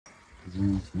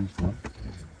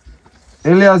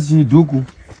Elias Chiduku.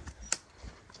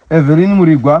 Evelyn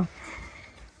Murigwa.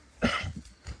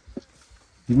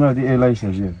 Dima di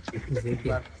Elisha je.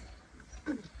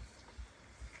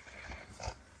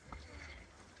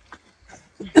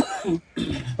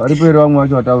 Ari pero wangu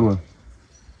wacho wataurwa.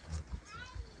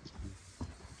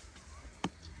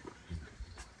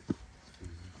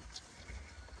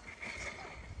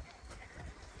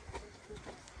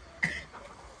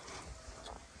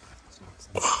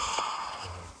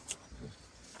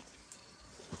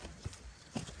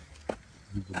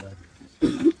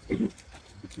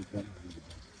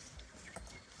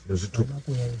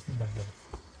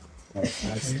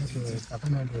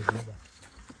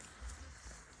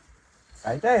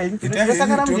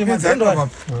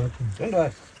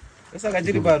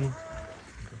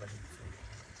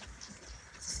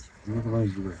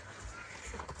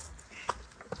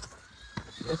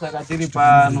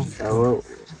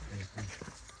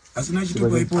 Asina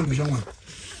chituko ipo mshangwa.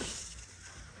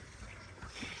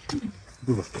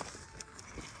 Duba.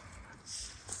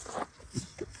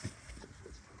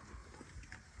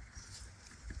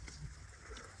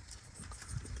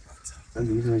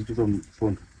 Anzi hizo chituko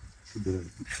mpondo.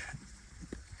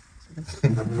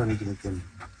 Ndabuzana chituko.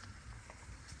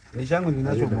 Nishangu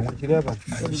ninacho mwachilia hapa.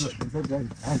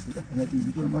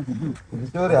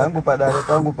 Story yangu padare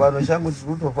pangu pano shangu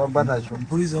tutofamba nacho.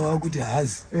 Mpuliza wao kuti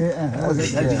hazi.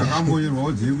 Mambo yenu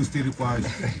wazi kustiri kwaje.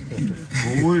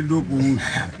 Wewe ndo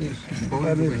kuuza.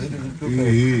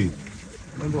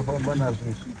 Ndo famba nacho.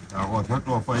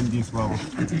 Watoto wafaindisi wao.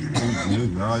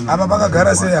 Hapa baka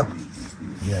gara sasa hapo.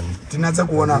 Tinaanza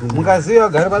kuona. Mkaziwa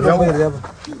gari bado mbele hapa.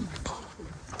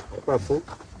 Papo.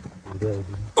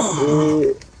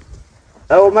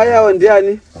 Au maya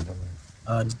ndiani?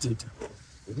 Ditete.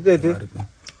 Ditete.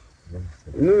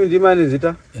 Mimi ndimani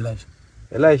zita?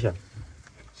 Elisha.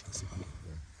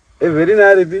 Everina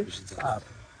aripi?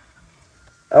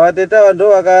 Awateta wando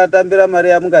wakatambira mari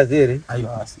ya mungazi ere?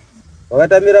 Ayo asi.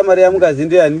 Wakatambira mari ya mungazi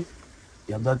ndiani?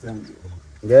 Yabata.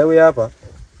 Ngewe hapa.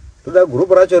 Toda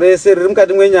group racho rese riri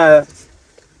mukati mwenyaya.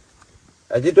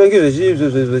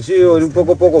 Achitongizwe chizvo uri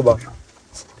poko poko ba.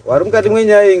 Wari mukati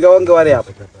mwenyaya inga wange wari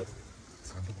hapa.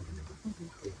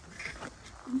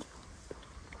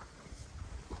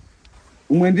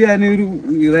 Umwe ndiani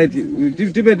right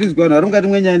tipe tizigwana wari mukati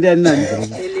mwenyaya ndiani nani?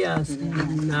 Elias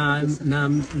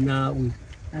na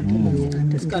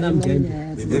Tisikana mjende.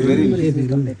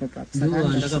 Ndio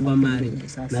ndakapa mari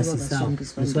na sisao.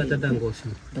 Niswatata ngoshi.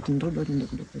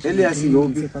 Elias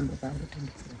ndobi.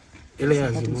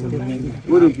 Elias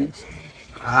Uri.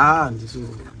 ndiso.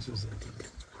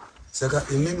 Saka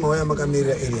imimi moya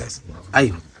makamira Elias.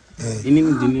 Ayo. Ini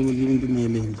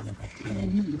ndimelendi.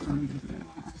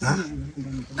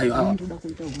 Ayo.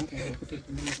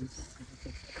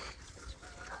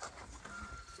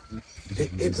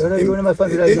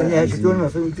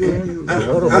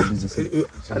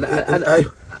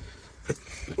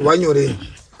 Wanyore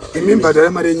imimba dara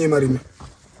marenye marime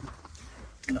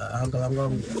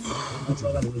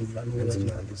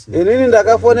Inini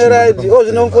ndakafonera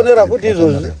zvinomfonera futi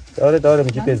izvozvi taure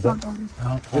muchipedza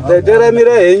taitera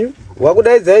mira henyu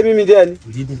wakudaidzai mimi ndiani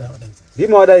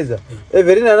ndima wadaidza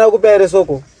Everina ana kupa ere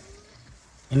soko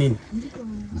Inini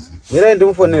mira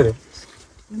ndimufonere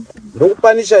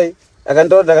ndokupanishai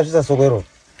akantaura ndakasvisa soko iro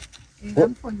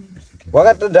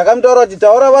ndakamutaura kuti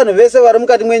taura vanhu vese vari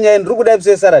mukati mwenyaya ndiri kudai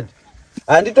pise saradi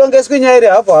handitongeswi nyaya iri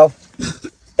hafu hafu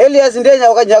Elias ndenya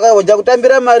wakanyaka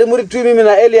kutambira mari muri tu mimi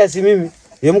na Elias mimi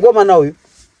yemukomana uyu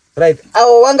right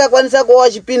avo vangakwanisa kuva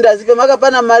vachipinda asi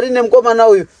pemakapana mari nemukomana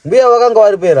uyu mbuya vakanga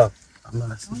vari pera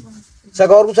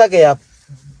saka vari kutsvake yapo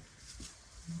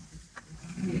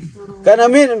kana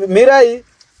mirai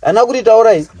hana kuti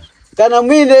taurai kana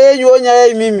muine yenyuwo nyaya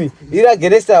imimi iri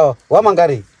agenesta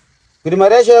wamangarei kuti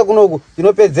mari yacho yakunoku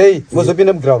tinopedzei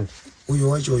mozopinda muground uyo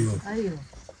wacho uyo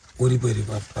uripo iri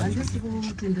handisi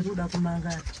kuti ndiruda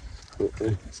kumangara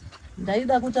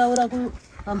ndaida kutaura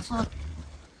pamusoro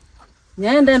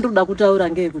nyaya ndendiruda kutaura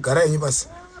ngeyekuti gara yenyu basi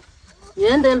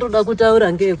nyaya ndendiruda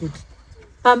kutaura ngeyekuti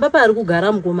pamba pari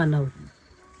kugara mukomana uyu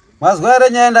mazwa ere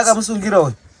nyaya ndakamusungira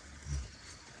uyu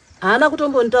haana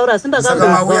kutombonitaura asi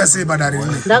mauya sei badare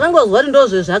ndakangozwa kuti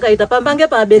ndozve zvakaita pamba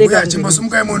ngepabereka uya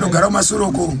chimbosumukai mondogara mumasoro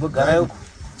uko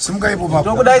simukai ipo papo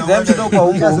tokudaidzai mchidokwa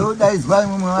umbo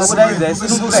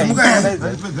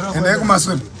endai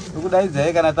kumasoro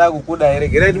tokudaidzai kana takukuda ere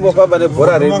gerai timbofamba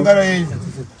nebhora redu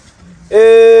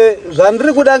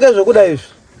zvandiri kuda ngezvekuda izvi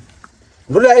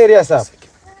ndoda Elias apa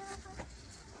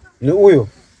neuyo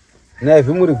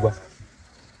naivhi murigwa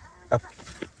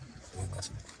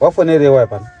wafonerewa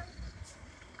pano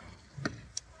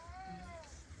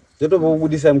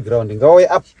Zotobudisa muground. Ngauye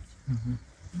up.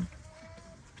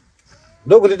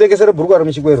 Ndokutitengesera bhuruku ari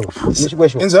muchikwero.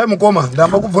 Muchikwesho. Inzai mukoma,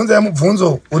 ndamba kubvunza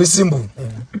mubvunzo uri simbu.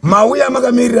 Mauya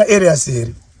makamirira area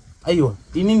seri. Aiwa,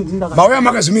 ini ndinda Mauya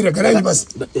makazvimirira garai basi.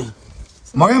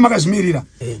 Mauya makazvimirira.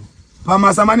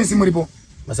 Pamasamanisi muripo.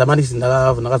 Masamanisi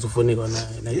ndakazofonerwa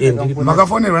na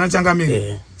makafonerwa na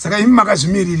changamiri. Saka imi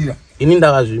makazvimirira. Ini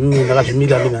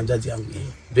ndakazvimirira mimi hanzvadzi yangu.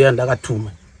 Ndoya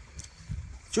ndakatuma.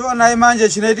 Chona imanje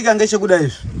chinoitika ngechekuda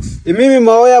izvi. Imimi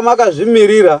Mauya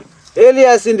makazvimirira.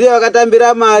 Elias ndiye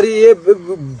wakatambira mari ye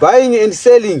buying and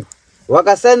selling.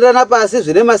 Wakasandirana pasi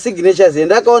zvine ma signatures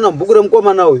endakaona mubhuku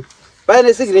remukomana uyu.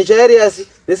 Paine signature Elias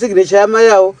nesignature yamai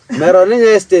yawo maererano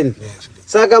nenyaya yestand.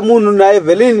 Saka munhu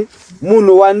naEvelyn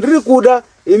munhu wandiri kuda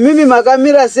imimi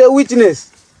makamira se witness.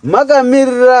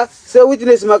 Makamirira se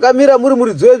witness makamira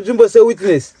muri nzvimbo se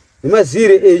witness.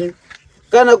 Nemazire enyu.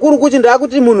 Kana kuri kuti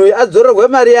ndakuti munhu adzorerwe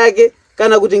mari yake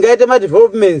kana kuti ngaite ma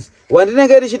developments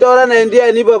wandinenge ndichitaura naye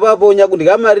ndiani papapo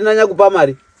nyakundika mari nanyakupa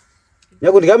mari.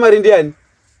 Nyakundika mari ndiani?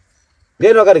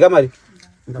 Ndiani wakandika mari?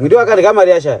 Mwindi wakandika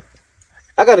mari yashaya.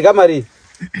 Akandika mari.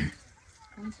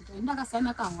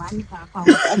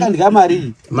 Akandika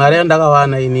mari. Mari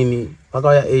yandakawana inini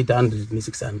pakauya 800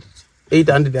 ne600.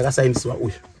 800 yakasainiswa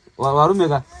uyu.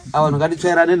 Warumeka awanhu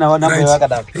ngatitsvairane nawo namai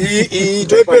vakadaro.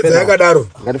 Toipedza yakadaro.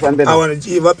 Ngatifambe nawo. Awana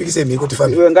vapikise mhiko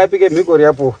tifambe. Iwe ngapike mhiko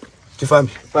riapo.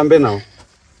 Tifambe. Fambe nawo.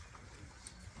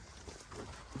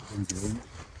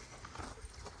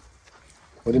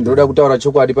 Kuti ndoda kutaura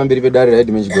chokwadi pamberi pedare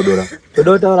raHeadman Chigodora.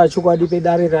 Ndoda kutaura chokwadi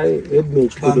pedare raHeadman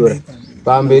Chigodora.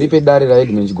 Pamberi pedare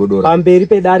raHeadman Chigodora. Pamberi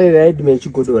pedare raHeadman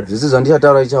Chigodora. Zvese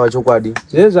zvandichataura ichava chokwadi.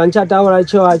 Zvese zvandichataura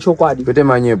ichava chokwadi. Kwete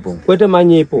manyepo. Kwete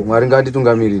manyepo. Mwari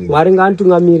ngatitungamirire. Mwari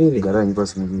ngatitungamirire. Garai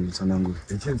pasi mutsanangu.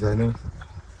 Echinzani.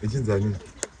 Echinzani.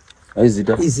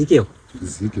 Aizita. Izikewo.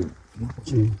 Izikewo.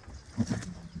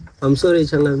 Pamusoro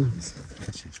changu.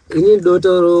 Ini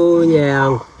dotoro nyaya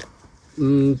yangu.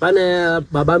 Pane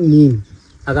baba Mheni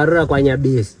akarora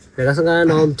kwanyabesi. Ndakasangana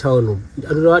nawo mutown.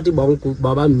 Ndati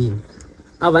baba Mheni.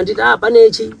 Ava nditi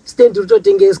pane stand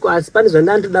ritotengeswa asi pane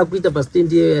zvandandoda kuita pa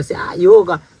stand iyo asi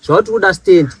yoka zvauti kuda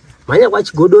stand. Manya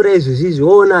kwaChigodora izvi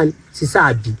zvoonani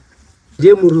sisabi.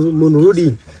 Ndiye munhu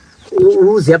rudini.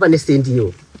 Uziya pane stand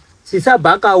iyo.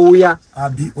 Sisaba akauya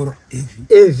Abi or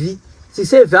evi.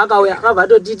 Siseve akauya akabva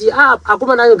totiti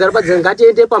akomana anogara padziro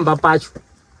ngatiende pamba pacho.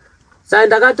 Saka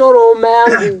ndakatorowo mai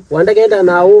yangu wandakaenda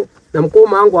nawo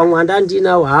namukoma wangu wamwe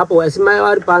andandinawo hapo asi mai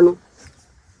vari pano.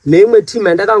 Neimwe timu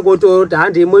yandakangotora kuti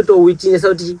handi imwe towitnesa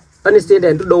kuti pane stand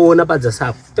yandodaona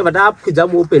padzasapo. Tobva takwidza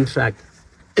muopen track.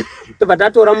 Tobva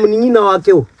tatora munin'ina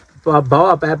wakewo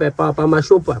pabhawa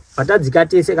pamashopu apa. Patadzika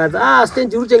tese kati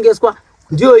stand irikutengeswa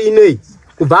ndiyo inei.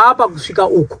 Kubva apa kusvika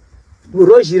uko.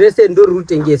 Roji rese ndori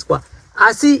rutengeswa.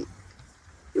 Asi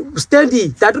standi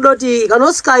tatoda kuti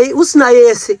kana usina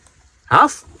yese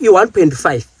half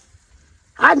i1.5.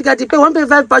 Ndikati pe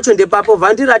 1.5 pacho ndepapo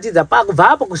vandiratidza pakubva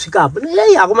apa kusvika apo.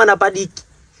 Akomana padiki.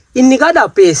 Ini ndikada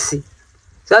pese.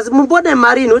 Saka mumbone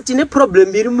mari ino tine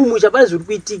problem iri mumusha pane zviri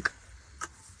kuitika.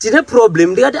 Tine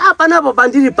problem ndikati panapa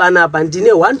pandiri panapa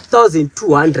ndine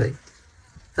 1200.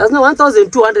 Saka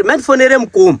 1200 mandifonere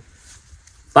mukoma.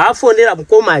 Vafonera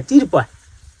mukoma atiri pa.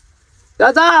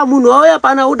 Saka munhu wauya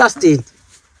pana uda stand.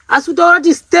 Asi utaura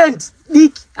kuti stand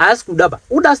diki haasi kuda ba.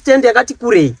 Uda stand yakati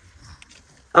kurei.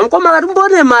 Amukoma akati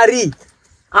mbone mari.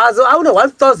 Azo auna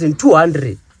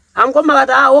 1200. Amukoma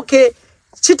akati okay.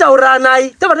 Chitauranai.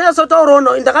 Tava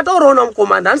tasotaurona ndakataurona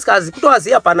mukoma handisikazi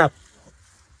kutowaziya panapa.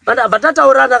 Banda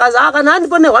vatataurana kazi kana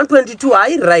handipone 122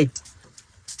 hai right.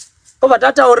 Obva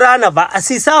tataurana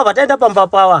asisa vataenda pamba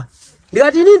pawa.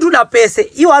 Ndikati ini ndoda pese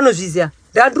iwo anozviziya.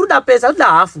 Ndikati ndoda pese ndoda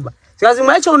hafu ba. Sikazi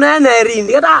mwacho unayana eri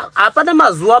ndikati hapana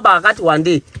mazuva akati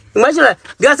wande. Mwacho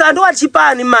ndikati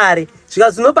ndowachipani mari.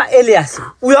 Sikazi nopa Elias.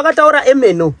 Uyo akataura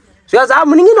emeno. Sikazi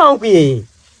munin'ina wangu yeye.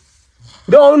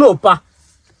 Ndo unopa.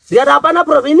 Ndikati hapana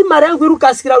problem ini mari yangu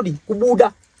irukasikira kuti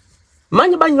kubuda.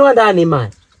 Manje banyinova ndane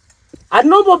mari.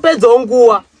 Andinombopedzawo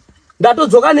nguva.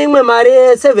 Ndatodzoka neimwe mari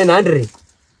 700.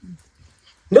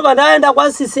 Ndobva ndaenda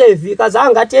kwaCCV kazi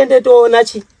ngatiende toona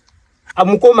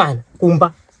amukomana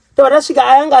kumba. Tobva tasvika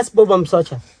anga asipoba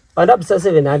musacha. Pandabvisa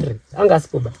 700 anga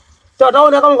asipoba. Tobva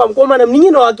taona kamwe kamukomana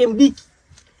munin'ina wake mudiki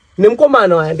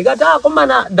nemukomana waya. Ndikati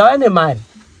komana ndauya nemari.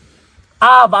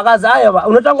 Vakazi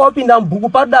unotanga wapinda mubhuku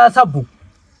paruda sabhuku.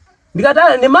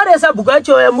 Ndikati nemari yesabhuku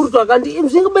yacho yamuri twakandi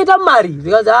zvingoita mari.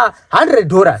 Ndikati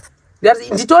 $100.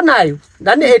 Ndikati nditonayo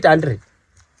ndane 800.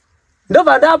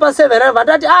 Ndobva ndapa 700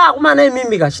 vatati kumana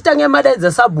imimika chitange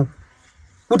madaidza sabhuku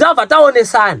kuti abva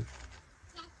taonesana.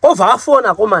 Obva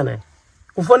afona komana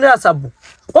kufonera sabhuku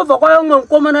Kobva kwayo umwe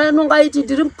mukomana anonga aiti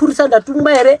ndiri mupurisa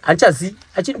ndatumwa here handichazivi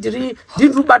achiti ndiri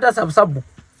rubata sabhusabu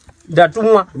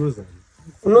ndatumwa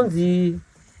unonzi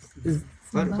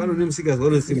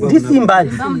ndisimba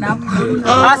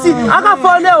asi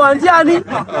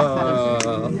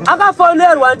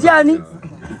akafonerwa ndiani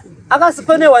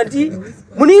akasifonerwa ndi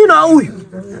munino uyu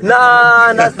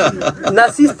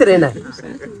na sister naye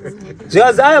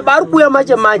zvikazi bari kuuya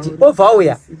manje obva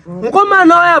auya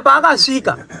mukomana waya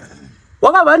paakasvika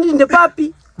wakabva nditi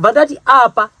ndepapi kubva ndati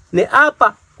apa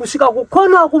neapa kusvika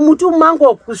kukona kumuti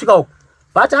umango kusvika uku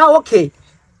vati okay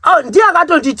ndiye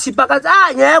akatonditipa akati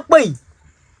nyaya yakwei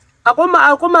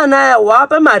akomana aya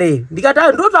wapa mari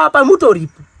ndikati ndotoapa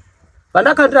mutoripo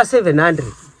vandakandira 700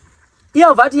 iye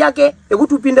vhati yake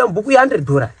yekuti upinde mubhuku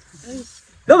 $100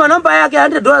 ndobva namba yake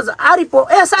 $100 aripo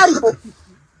aripo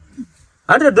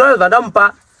 $100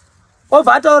 vandamupa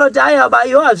obva ataura kuti ayaba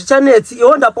iwo hazvichanetsi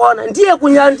iwo ndapaona ndiye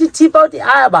kunyanditipa kuti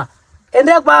ayaba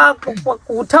ende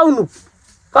kutaunu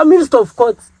kwaminister of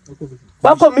courts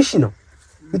kwacommissioner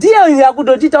ndiye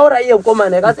yakutotitaura iye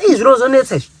mukomana yakati zviro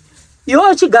zonetsa izvi iwo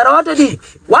uchigara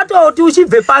watoti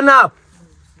uchibve panapo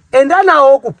enda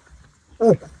nawo uku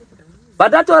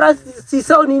vatatora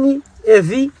sisaunini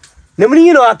evi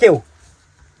nemunin'ino wakewo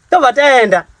tobva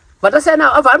taenda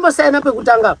vambosayina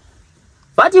pekutanga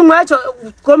vati imwe yacho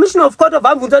commissioner of court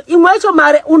vabvunza kuti imwe yacho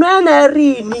mari unoenda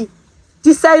rini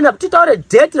tisaina titaure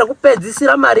date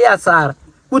rekupedzisira mari yasara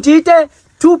kuti ite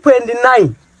 2.9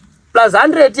 plus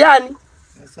 100 yani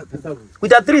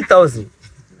kuita 3000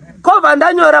 kobva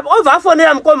ndanyora obva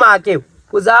afonera mukoma akewo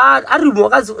kuza arimo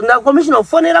wakazi na commissioner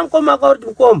ufonera mukoma akauri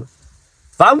mukoma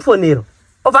vamufonera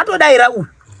obva atodaira uyu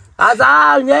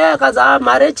aza nyaya kaza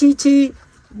mari chichi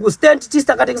stand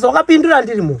tisakatekisa wakapindura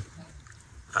ndirimo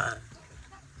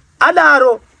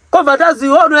adaro kobva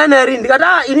ndaziva unoenda rini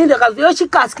ndikati ini ndakaziva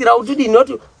chikasikira kuti dini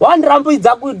noti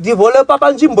wandirambidza kudevelopa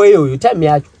panzvimbo iyoyo time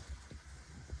yacho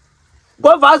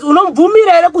kobva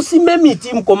unomubvumira here kusime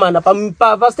miti mukomana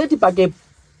pastate pakepo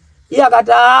iye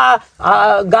akati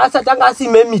ngaasatanga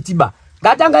asime miti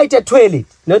ngatanga aite toilet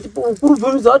noti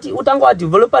kurubvumidza kuti utanga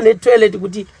wadevelopa netoilet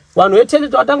kuti vanhu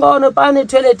vetoilet watanga waona pane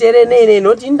toilet here nei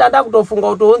noti indanda kutofunga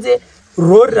kutounze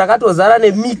rori rakatozara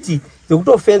nemiti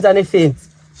dzekutofenza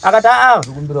nefenzi akati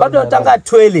patotanga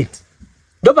toilet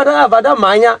ndobva ndakabva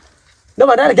ndamhanya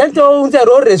ndobva ndarega nditounze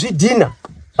rori rezvidhina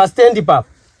pastendi papo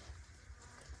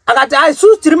akati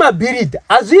isusu tiri mabhiridha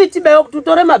hazviiti beyo kuti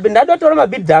utore mabhiridha ndadotora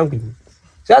mabhiridha angu ini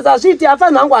zvikazi hazviiti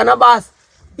afanhu angu ana basa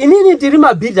inini tiri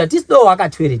mabhiridha tisidowo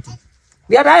akatwereti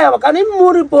ndikati aiwa kana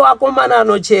muripo akomana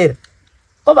anochera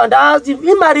kobva ndati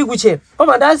imari kuchera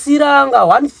kobva ndasiyira nga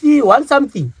 1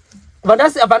 something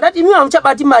kubva ndati imi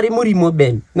hamuchabati mari murimo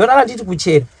beni noraka nditi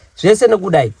kuchera zvese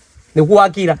nekudai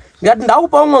nekuwakira ndikati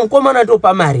ndakupa umwe mukomana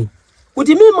ndopa mari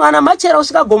kuti mimi mwana machera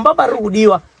kusvika gomba pariri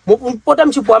kudiwa mupota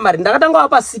muchipuwa mari ndakatanga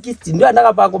wapa 60 ndiyo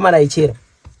andakapa akomana ichera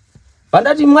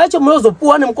vandati mwacho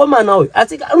munozopuwa nemukomana uyu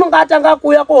asi unonga atanga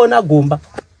kuuya kuona gomba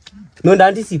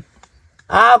nondandisipo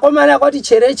akomana akati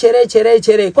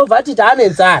chere kobva ati taane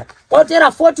nzara kotera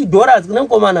 $40 kune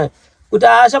mukomana kuti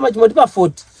ashama chimotipa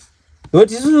 40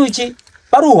 noti isusuchi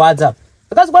paruhwadza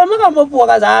akazi kwa makambopuwa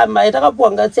kaza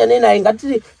maitakapuwa ngatsenei naye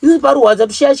ngatiti isusu paruhwadza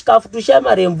tushaya chikafu tushaya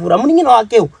mari emvura munin'ino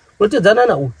wakewo unotedzana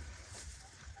nauyu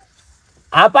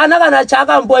hapana kana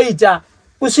chaakamboita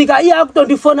kusvika iye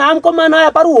akutondifona amukomana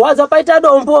aya paruhwadza paita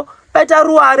dombo paita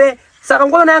ruware saka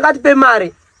mukomana akatipe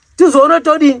mari tizoona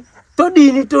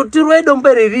todini tirwe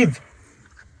dombo reribvi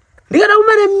ndikada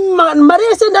kumane mari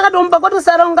yese ndakatomupa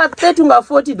kwatosara unga 30 unga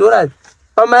 $40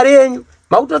 pamari yenyu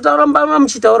makutotaura mbama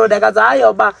muchitauro dakadzi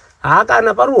ayoba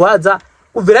haakana paruhwadza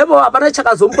kubvira ipo hapana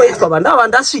chakazomboitwa vandava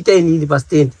ndasvika inini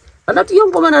pastendi vandati iyo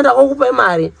mukomana ndakakupa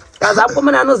mari kazi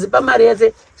amukomana anozipa mari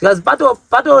yese zvikazi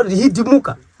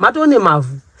patorihidhimuka matone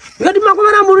mavhu ndikati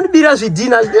makomana munodibira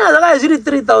zvidhina zvakaya zviri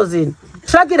 3000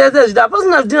 tsvakirese zvida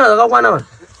pasina zvidhina zvakakwana vanhu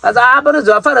kazi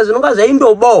panozivafara zvinonga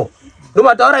zvaindobowo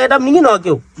ndomataura kaita munin'ino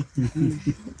wakewo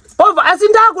obva asi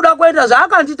ndakuda kuenda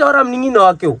zvaakanditaura munin'ino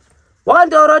wakewo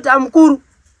wakantaura kuti amukuru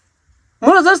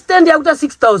munozostendi yakuta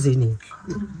 6000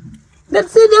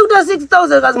 ndetisendi yakuta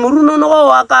 6000 kazi muri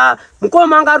unonowawaka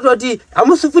mukoma anga atoti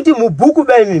hamusi futi mubhuku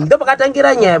bemimi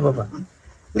ndopakatangira nyaya papa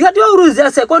ndikati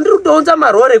wauruziya seko ndiri kutounza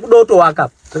marore ekuda kutowaka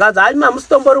zvikazi haimi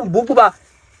hamusitombori mubhuku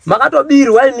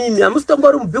makatobirwa imimi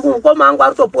hamusitombori mubhuku mukoma angu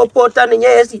aritopopota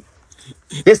nenyaya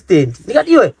yestendi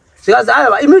ndikati iwe zvikazi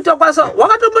aiwa imi tokwanisa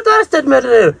wakatombotaura statement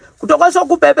rero kutokwanisa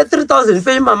kupepe 3000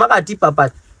 penyu mamakatipa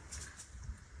pati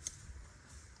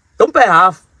tomupe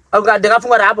hafu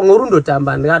ndikafunga kuti apo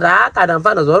ngorundotamba ndikati kana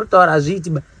mfana zvauritaura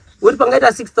hazviiti uri pangaita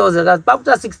 6000 kazi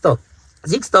pakuta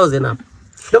 6000 apo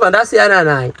ndobva ndasiyana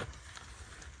naye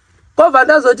Kobva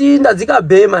ndazoti ndadzika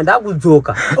bhema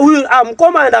ndakudzoka. Uyu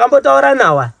mukoma ndakambotaura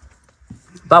nawa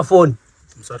pafoni.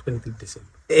 Musari 23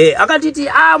 December. Akatiti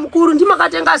mukuru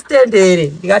ndimakatenga stand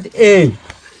here. Ndikati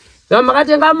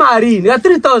makatenga mari ndikati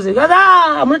 3000. Ndikati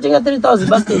munotenga 3000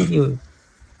 pa stand iyo.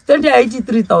 Stand haiti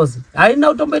 3000. Haina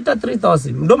kutomboita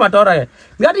 3000. Ndo mataura.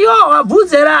 Ndikati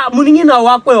wabvunzera munin'ina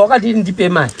wakwe wakati ndipe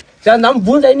mari.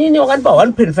 Ndamubvunza inini wakati pa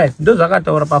 1.5. Ndo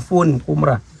zvakataura pafoni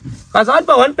kumura. Kazati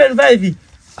pa 1.5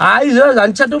 izvo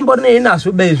zvandichatomborina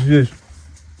inazvo bezvizvo.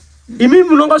 Imi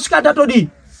munongosvika tatodi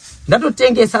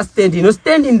ndatotengesa stand ino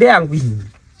stand ndeyangu ini.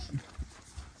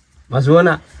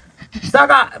 Mazviona?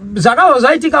 Saka zvakava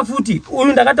zvaitika futi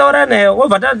uyu ndakataura naye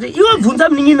wobva tati iwe bvunza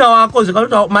munin'ina wako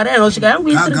zvikatoti mari inosvika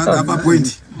yangu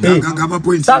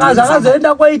saka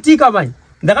zvakazoenda kwaitika manje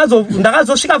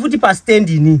ndakazosvika futi pastand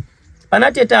ini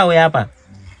pana tete awe apa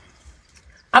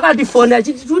akatifona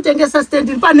achiti tutengesa stand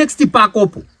iri panext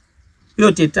pakopo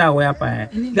iyo tete awe apa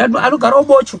anogara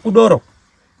ubochu kudoro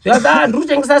zvikaza ndiri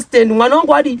kutengesa stand mwana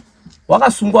wangu adi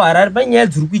wakasungwa Harare panyaya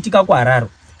dziri kuitika kuHarare.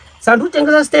 Saka ndiri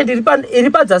kutengesa stand iri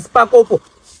padzasi pakopo.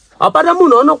 Hapana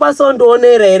munhu anokwanisa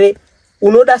kundionera here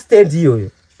unoda stand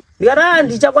iyoyo. Ndikati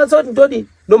ndichakwanisa kuti ndodi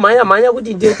ndomhanya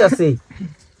kuti ndoita sei.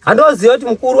 Handoziva kuti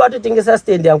mukuru atotengesa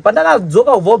stand yangu.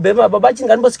 Pandakadzoka kubva kubhema baba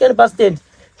chinga ndimbosikeni pastand.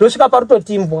 Ndosvika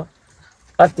parutotimbwa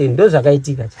pastand. Ndo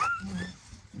zvakaitika.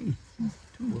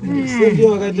 Stand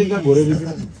iyo wakatenga gore ripi?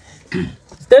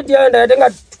 Stand yayo ndakatenga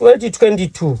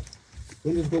 2022.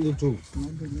 2022.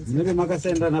 Munenge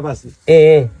makasaindana pasi?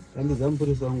 Ndandidza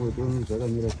mupurisa wangu kuti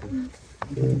zvakamira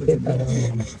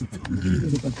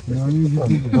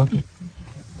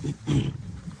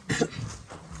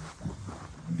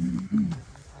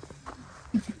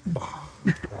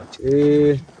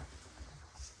sei.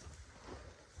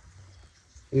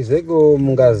 Izeko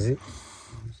mungazi.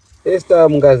 Esther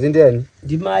mungazi ndiani?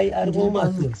 Ndimai ari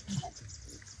kumazi.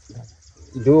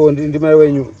 Ndo ndimai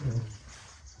wenyu.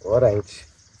 All right.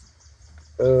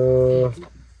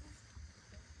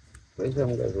 Where's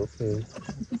some guys? Okay.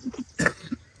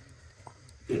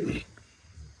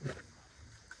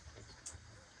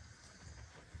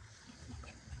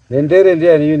 Nendere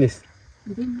ndiani Eunice?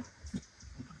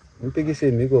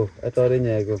 Mpikise miko ataure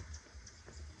nyaya yako.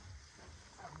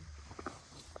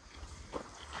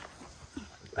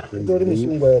 Ndori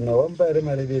musungwa na wambare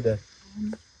mari beda.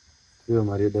 Iyo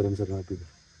mari beda msaka mapiga.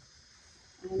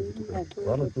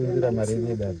 Vanotungira mari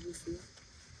beda.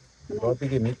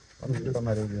 Wapike miko vanotungira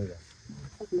mari beda.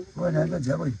 Wana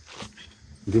ngajabo.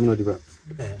 Ndimnodipa.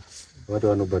 Watu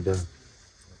vanobhadhara.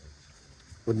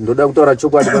 Ndoda kutaura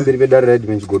chokwadi pamberi pedare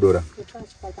raHeadman Chigodora.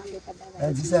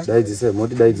 Daidzise,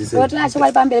 moti daidzise. Ndoda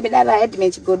chokwadi pamberi pedare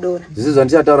raHeadman Chigodora. Zvisi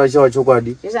zvandichataura chichava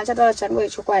chokwadi. Zvisi zvandichataura changu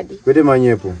chokwadi. Kwete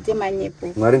manyepo. Kwete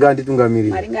manyepo. Mwari ngaanditungamirire.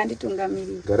 Mwari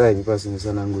ngaanditungamirire. Garai pasi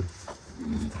musananguri.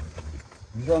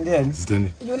 Ndiani?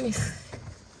 Zitani. Eunice.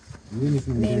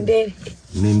 Nendere.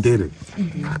 Nendere.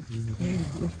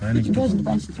 Maana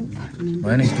chitupa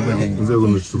chenye. Uze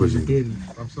kuno chitupa chenye.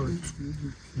 I'm sorry.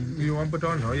 You want to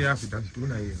know you have to do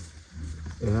na hiyo.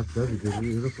 After that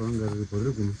you go anga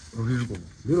report kuno. Original.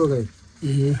 Biro kai.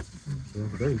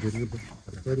 Right,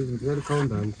 Very count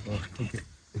down. Okay.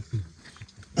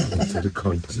 Very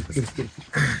count.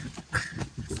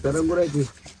 Tarangura iki.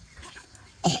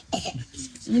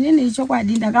 Inini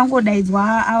chokwadi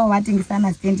ndakangodaidzwa avo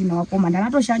vatengesana stand nawakoma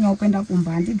ndakatoshanyawo kuenda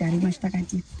kumba handigari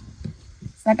mashitakati.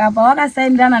 Saka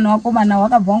pawakasaindirana newakomana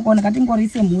wakabva wangoona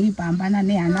katingorise mhuri pambana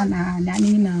nehana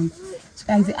nanini nangu.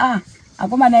 Chikanzi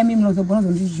akomana imi munozogona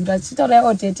kuzondijura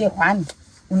chitorewo tete 1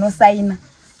 unosaina.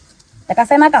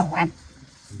 Ndakasaina ka 1.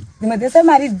 Dzimwe dzese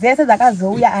mari dzese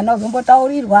dzakazouya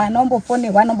anozombotaurirwa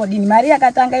anombofonerwa anombodini mari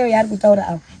yakatanga iyo yari kutaura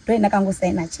avo ndo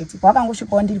ndakangosaina chete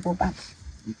wakangosvikawo ndiripo papa.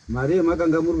 Mari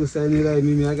makanga muri kusainira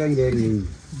imimi yakanga iri nini?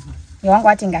 Yawangu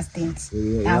atenga stand.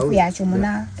 Afu yacho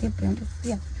muna April.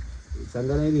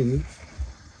 Sangana nini?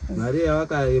 Mari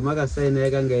makasaina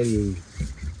yakanga iri nini?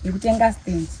 Ikutenga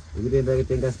stand.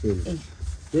 Ikutenga stand.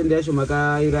 Stand yacho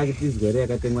makaira kitizgere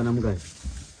yakatengwa namukazi.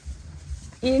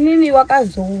 Inini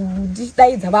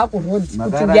wakazodaidza vakuroad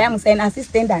kuti uya musaina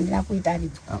assistant handina kuita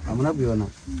ridzo. Hamuna kuiona?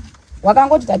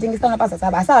 Wakangoti tatengesana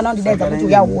pasasaba asi havana kundidaidza kuti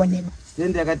uya uone.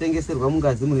 Stand yakatengeserwa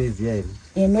mungazi munoiziya here?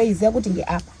 Noiziya kuti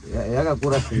ngeapa.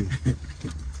 Yakakura sei?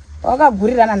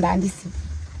 Wakagurirana ndandisi.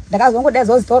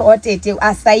 Ndakazongodaidzwa zitaurawo tete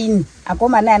asaini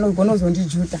akomana anogona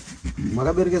kuzondijuta.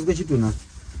 Mwakaberekeswa Chituna?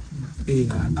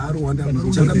 Rwanda.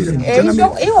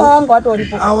 Iwo wanga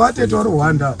watoripo. Awatete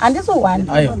Rwanda. Handisi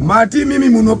Rwanda. Mati mimi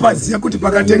munopaziya kuti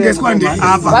pakatengeswa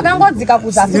ndeapa. Wakangodzika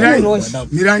kuzasi kuroshi.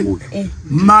 Mirai.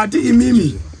 Mati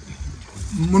imimi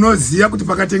munoziya kuti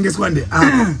pakatengeswa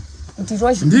ndeapa. Kuti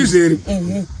roshi. Ndizveri.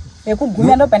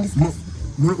 Ekugumira ndo pandisika.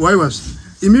 Waiwas.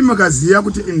 Imi makaziya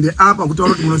kuti ende apa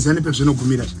kutaura kuti munoziya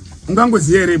nepezvinogumira.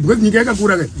 Ungangoziya here because nyika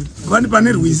yakakura kai.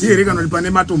 Pane rwizi here kana kuti pane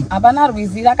matombo. Hapana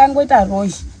rwizi rakangoita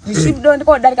roshi. Richibdo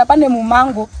ndikodarika pane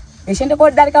mumango. Eshende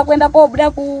kodarika kwenda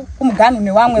kobuda kumuganhu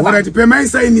newamwe vanhu. Alright,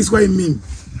 pemaisainiswa imimi.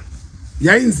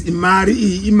 Yainzi imari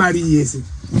iyi imari yese.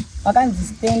 Vakanzi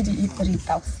stand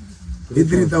i3000.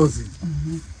 3000.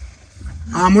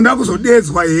 Amuna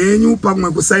kuzodedzwa henyu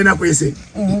pamwe kusaina kwese.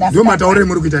 Ndio mataure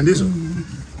muri kuita ndizvo.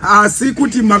 Asi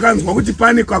kuti makanzwa kuti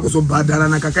pane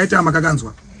kakuzobhadharana kakaita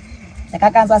makakanzwa.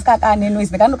 Ndakakanzwa sikakane noise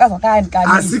ndakandokazwa kani.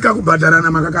 Asi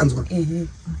kakubhadharana makakanzwa.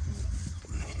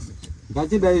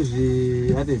 Ngachida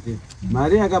izvi atete.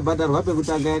 Mari yakabhadharwa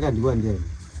pekutanga yakandiwa ndiani?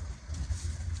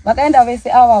 Vakaenda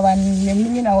vese ava vanhu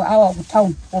nemunini nawo ava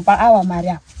kutown opa ava mari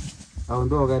apo. Awo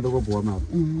ndo wakaenda kopuwa mari.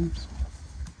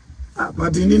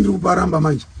 But ini ndiri kuparamba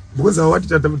manje. Because awati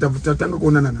tatanga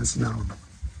kuonana nasi nawo.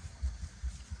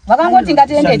 Vakangoti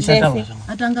ngatiende tese.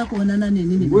 Atanga kuonana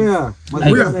neni. Uya,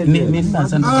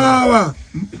 awa.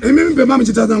 Imimi pema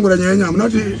mchitazangura nyanya.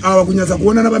 Munoti awa kunyatsa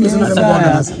kuonana pamisa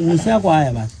kuonana nasi. Usa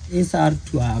kwaya basi.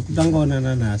 SR2 akutanga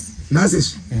kuonana nasi.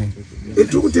 Nasi.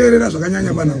 Tikuteerera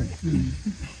zvakanyanya bana.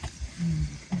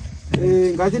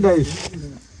 Ngachida izvi.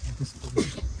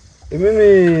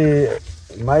 Imimi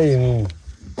mai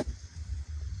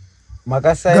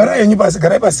makasaina. Gara yenyu basi,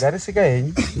 gara basi. Garisika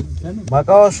yenyu.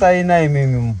 Makaosaina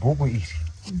imimi mubhuku iri.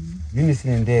 Unisi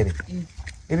nendere.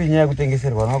 Iri nyaya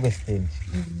kutengeserwa nawo kwestand.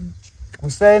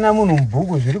 Kusaina munhu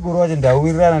mubhuku zviri kurova kuti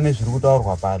ndawirirana nezviri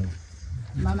kutaurwa pano.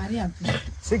 Mamari yapo.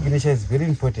 Signature is very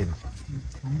important.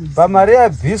 Pamari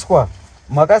yabviswa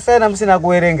makasaina musina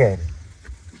kuerenga here.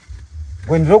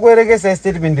 Kwendiro kuerengesa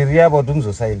statement iri yapo kuti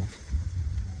muzosaina.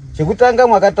 Chekutanga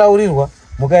mwakataurirwa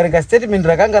mukaerenga statement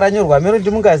rakanga ranyorwa ameno kuti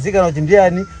mungazikanwa kuti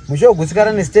ndiani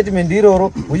muchogutsikana nestatement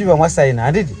iroro muchibva mwasaina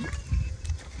handiti?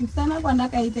 Musana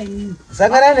kwandakaita inini.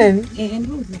 Sangana neni?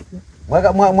 Nduzi.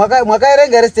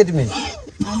 Mwakaerenga here statement?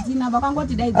 Handina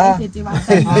vakangoti dai dzaitete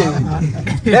vasaina.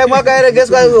 Dai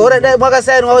mwakaerengeswa hora dai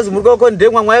mwakasainwa wazi muri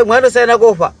kokondemwa mwandosaina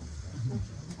kofa.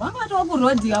 Wangatowa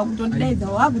kurodhiya kutondidaidza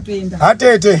wakutoenda.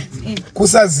 Hatete.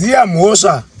 Kusaziya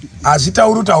mhosva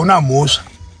hazvitauri kuti hauna mhosva.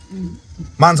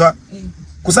 Manzwa.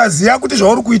 Kusaziya kuti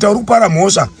zvauri kuita uri kupara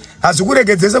mhosva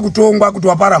hazvikuregedzese kutongwa kuti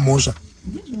wapara mhosva.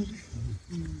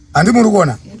 Handi muri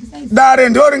kuona? Dare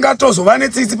ndio ringatozova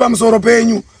netsitsi pamusoro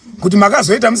penyu kuti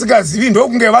makazoita musikazivi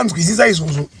ndokunge vanzwisisa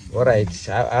izvozvo. Alright,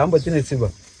 haambotine tsiba.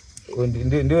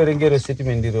 Ndio rengero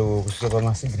statement iro kusvika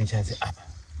pamasignatures apa.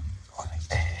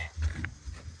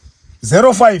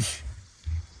 05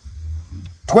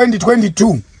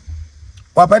 2022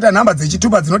 wapaita nhamba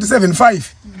dzechitupa dzinoti 75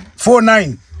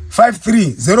 49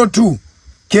 5302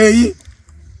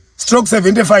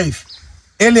 K/75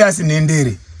 Elias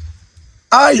Nendere.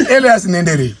 I, Elias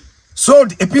Nendere,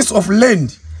 sold a piece of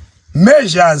land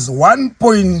measures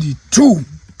 1.2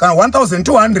 kana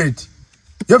 1200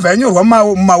 yobva yanyorwa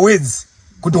mumawords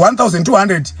kuti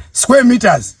 1200 square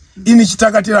meters in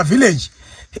Chitakatira village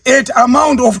at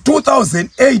amount of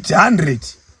 2800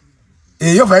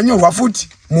 yobva yanyorwa futi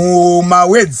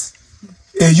mumawords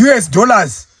US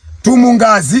dollars to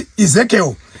Mungazi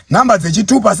Ezekiel number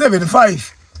dzechitupa 75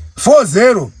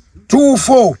 40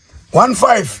 24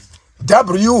 15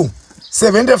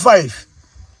 W75.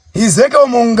 Ezekiel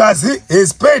Mungazi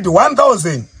has paid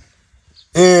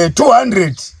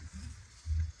 1,200.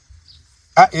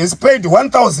 Has paid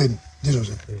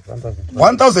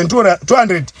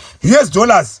 1,200 US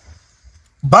dollars.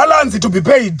 Balance to be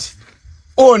paid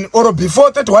on or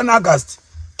before 31 August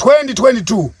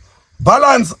 2022.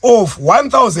 Balance of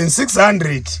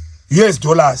 1,600 US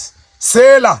dollars.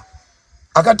 Seller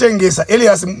akatengesa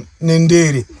Elias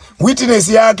Nendere. Witness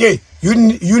yake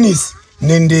Eunice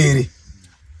Nendere.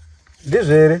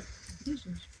 Ndizvere.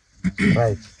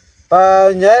 Right.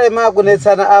 Panyaya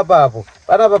makunetsana apapo.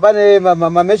 Panapa pane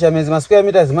measurements ma square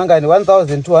meters mangani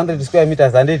 1200 square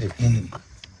meters handiti.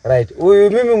 Right.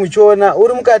 Uyu mimi muchiona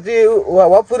uri mukati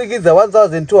wapfurikidza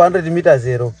 1200 meters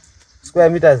zero square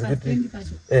meters kuti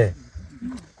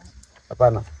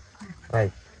hapana.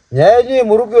 Right. Nyaya yenyu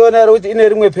muri kuiona kuti ine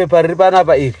rimwe pepa riri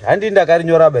panapa iri. Handi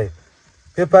ndakarinyora bai.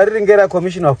 Pepa riri ngera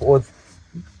Commission of Oath.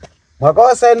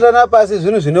 Mwakawasainirana pasi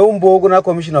zvinhu zvine umbowo kuna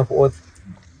Commission of Oath.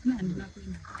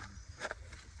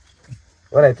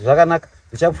 Alright, zvakanaka.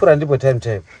 Ndichapfura ndipo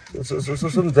time.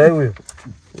 Susumudzai uyu.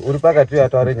 Uri pakati uyu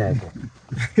ataure nyaya iko.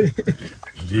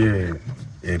 Ndiye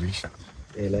Elisha.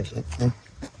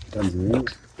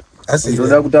 Asi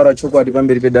ndoda kutaura chokwadi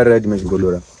pamberi pedare ra Headman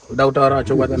Chigodora. Ndoda kutaura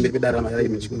chokwadi pamberi pedare ra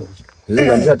Headman Chigodora.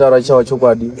 Ndinga ndichataura chawa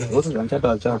chokwadi.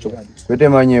 Ndichataura chawa chokwadi. Kwete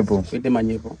manyepo. Kwete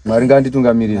manyepo. Mwari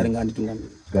nganditungamirire. Mwari nganditungamirire.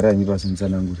 Gara nyi pasi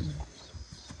mutsananguri.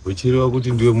 Uchiriwa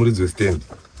kuti ndiwe muridzi westand.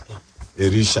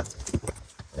 Erisha.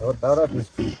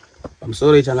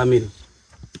 Pamusoro ichangamire.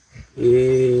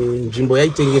 Nzvimbo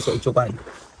yaitengeswa ichokwadi.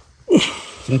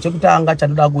 Chinhu chekutanga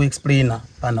chandinoda kuexplaina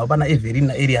vanhu pana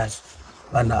everina areas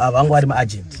vanhu ava vanga vari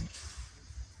maagent.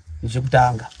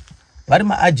 Chekutanga vari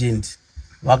maagent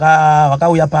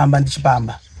vakauya pamba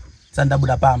ndichipamba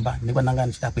sandabuda pamba nekwananga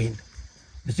ndichida kuenda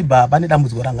ndichibva pane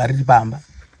dambudziko ranga riri pamba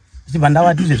ndichibva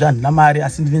ndavati izvezvi handina mari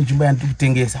asi ndine nzvimbo yandiri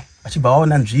kutengesa vachibva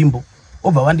vaona nzvimbo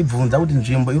obva vandibvunza kuti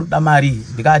nzvimbo iri kuda mari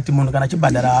ndikati munhu kana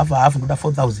achibhadhara hafu ndoda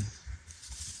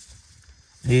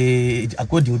 4000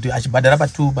 according to achibhadhara pa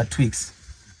 2 weeks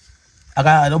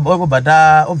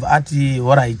obva ati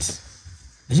alright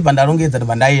ndichibva ndarongedza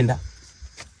ndobva ndaenda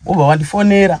obva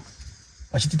wandifonera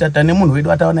vachiti tane munhu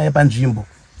wedu ataona ye panzvimbo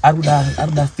ari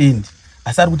kuda stand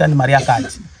asi ari kutani mari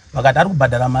yakati vakati ari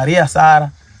kubhadhara mari yasara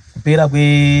kupera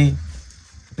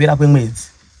kwemwedzi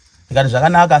ndikati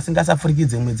zvakanaka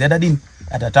asingasafurikidze mwedzi yadadini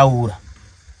atataura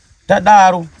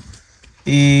tadaro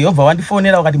obva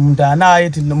wandifonera vakati munhu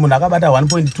anaye munhu akabata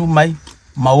 1.2 mai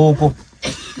maoko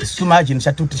isu majini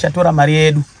chatora mari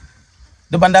yedu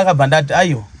ndobva ndakabva ndati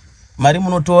aiyo mari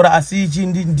munotora asi ichi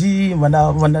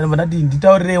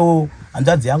nditaurirewo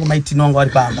hanzvadzi yangu maitino wanga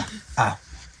vari pamba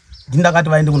ndindakati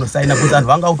vaende kunosaina kuti vanhu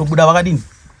vanga kutobuda vakadini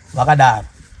vakadaro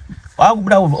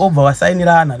vakubuda obva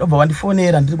vasainirana obva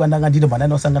vandifonera ndiri kwandanga ndiri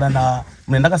bvandanosangana na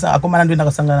akomana ndo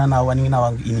ndakasangana nawo vanin'ina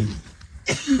wangu inini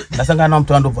ndasangana nawo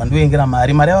mutova ndobva ndoengera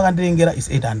mari yavangandiengera is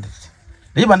 800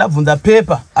 ndichibva ndabvunza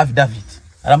pepa affidavit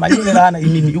ramanyengerana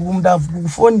inini ikumuda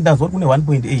kufoni ndazoti kune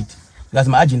 1.8 ndikazi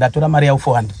maagent atora mari yawo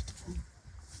 400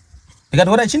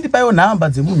 ndikatora chindipaiwo nhamba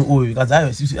dzemunhu uyu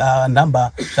kazayo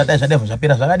nhamba zvadai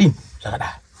zvapera zvakadini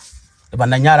zvakadaro ndobva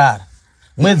ndanyarara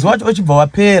mwedzi wacho uchibva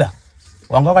wapera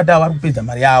wanga wakati vari kupedza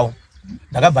mari yawo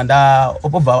ndakabva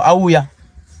obva auya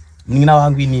munin'ina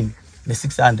wangu inini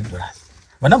ne$600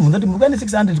 vandabvunza kuti muri kuenda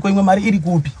 600 koimwe mari iri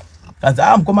kupi kanzi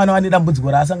mukomana wane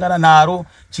dambudziko raasangana naro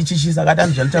chichichi sakati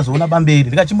andizva ndichazoona pamberi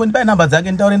ndikachimbondipai nhamba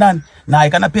dzake nditaure nani naye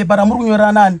kana pepa ramuri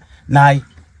kunyorera nani naye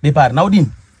bepa harina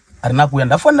kudini harina kuuya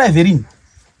ndafonera everini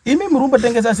imi muri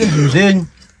kumbotengesa sezvinhu zvenyu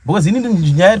because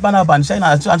inini nyaya iri panapa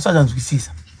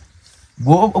handisachanzwisisa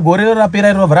gore rapera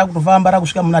iro vara kutofamba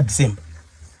rakusvika muna December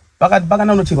pakati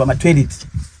pakanonocherwa matoilet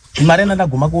mari ena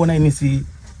ndaguma kuona inisi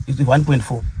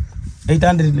 1.4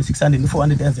 800 600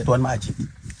 400 and 1 margin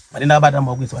mari ndakabata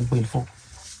maoko 1.4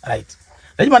 right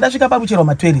ndachima ndasvika pakucherwa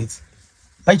matoilets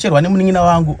paicherwa nemunin'ina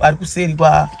wangu ari kuseri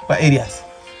kwa areas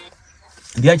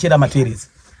ndiyachera matoilets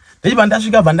ndachibva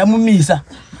ndasvika bva ndamumisa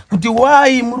kuti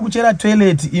why muri kuchera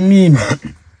toilet imimi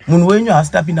munhu wenyu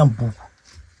haasi tapinda mubhuku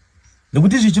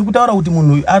nekuti izvi chiri kutaura kuti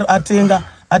munhu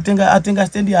atenga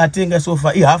stand yaatenga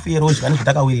sofa ihafu yerozha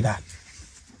nezvatakawirirana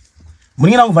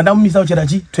munin'ina wangu bva ndamumisa kuchera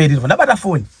toilet bva ndabata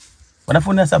foni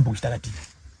vandafonera sabhuku chitakati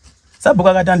sabhuku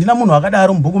akati handina munhu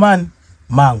akadaro mubhuku mani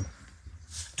mangu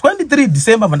 23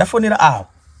 December bva ndafonera avo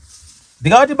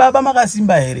ndikavati baba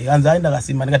makasimba here hanzi ai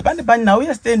ndakasimba ndikati pane pani nhau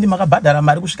yestand makabhadhara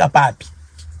mari kusvika papi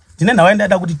ndine nhau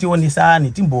yandada kuti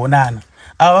tionesane timboonana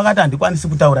ava vakati handikwanisi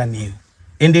kutaura newe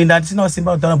ende ndatisina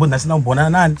kusimba kutaura mbo ndasina kumboonana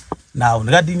nani nawo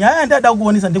ndikati nyaya yandada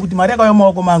kuonesa ndekuti mari yakauya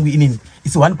maoko mangu inini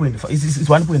is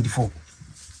 1.4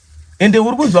 ende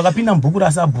uri kunzi wakapinda mubhuku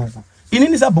rasabhuku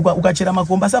inini sabhuku ukachera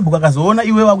makombo sabhuku akazoona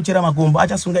iwe wakuchera makombo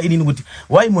achasunga inini kuti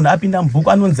wai munhu apinda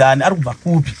mubhuku anonzani ari kubva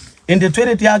kupi ende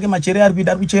toilet yake machere ari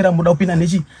kuita ari kuchera muda kupinda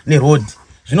neroad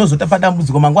zvinozotapa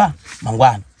dambudziko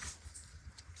mangwana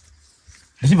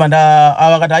ndichibva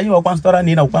vakati aiwa ukwanisa kutaura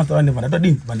neni ukwanisa kutaura neni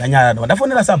ndatodini bva ndanyarara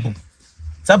ndafonera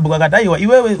sabhuku akati aiwa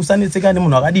iwewe usanetseka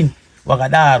nemunhu wakadini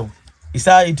wakadaro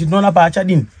tinoona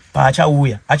paachadini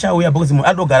paachauya because munhu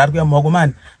adogara ari kuya mumaoko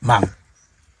mani mangu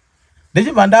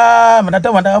ndichibva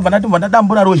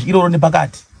ndadambura rozhi iroro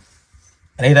nepakati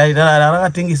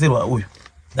rakatengeserwa uyu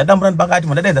ndadambura nepakati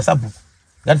ndadaidza sabhuku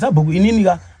ngati sabhuku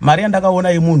ininika mari yandakaona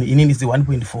yemunhu inini si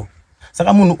 1.4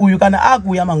 saka munhu uyu kana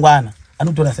akuuya mangwana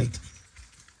anotora saiti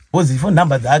because phone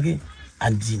number dzake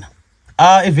handina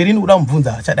everini kuda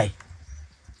kumubvunza achadai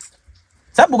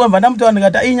sabhuku bva ndamutora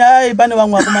ndikati inyaya pane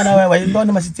vamwe vakomana vaya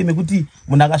vaindaona masisteme ekuti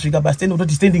munhu akasvika pastand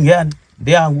ototi standing yani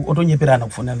ndeyangu otonyeperana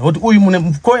kufonana nokuti uyu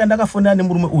mukoo yandakafonera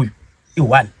nemurume uyu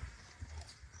i1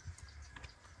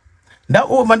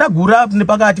 ndagura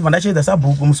nepakati vandachedza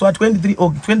sabhuku musi wa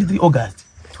 23 August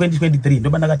 2023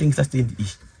 ndoba ndakatengesa stand iyi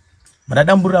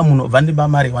vandadamburira munhu obva ndipa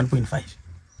mari 1.5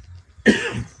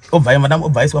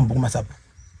 obva iswa mubhuku masabhuku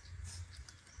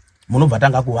munhu obva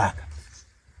tanga kuvaka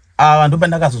ava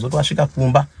ndopandakazozoti wasvika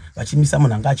kumba vachimisa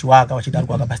munhu anga achiwaka vachida ari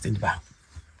kuwaka pastendi pangu.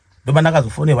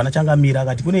 Ndopandakazofonerwa nachangamira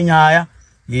akati kune nyaya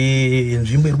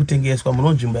yenzvimbo iri kutengeswa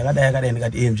muno nzvimbo yakadai yakadai.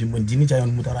 Ndikati nzvimbo ndini chaiyo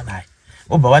ndimutaura naye.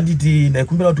 Obva vanditi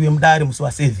ndaikumbira kuti uye mudare musi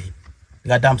wa7.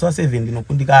 Ndikati musi wa7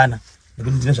 ndinokundikana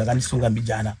nekuti ndine zvakandisunga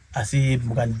mbijana, asi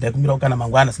ndaikumbira kukana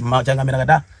mangwana. Changamira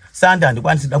akati Sande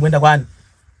handikwanisi da kuenda kwani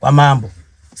kwamambo,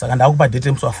 saka ndakupa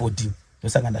date musi wa14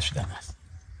 ndosaka ndasvika nhasi.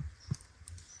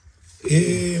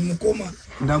 Mukoma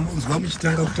ndambonzwa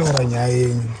muchitanga kutaura nyaya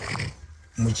yenyu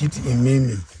muchiti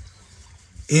imimi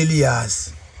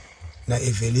Elias na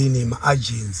Evelyn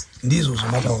ma-agents ndizo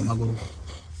zvamataura makuru.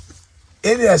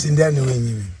 Elias ndiani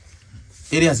wenyu?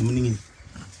 Elias muningini.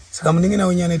 Saka muningina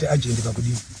wenyu anoita agent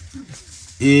pakudini?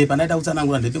 Panaita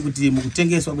kutsanangura ndepekuti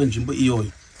mukutengeswa kwenzvimbo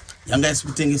iyoyo yanga yasi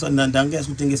kutengeswa ndanga yasi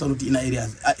kutengeswa kuti ina Elias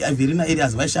Evelyn na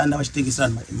Elias vaishanda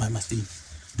vachitengeserana masteni.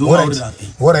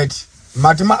 All right.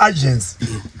 Matima agents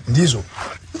ndizo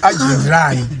agent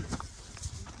rani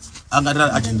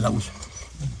angatara agent rausha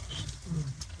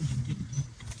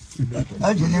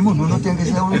agent munhu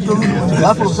unotengesa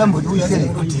hapo usamboti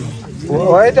uisele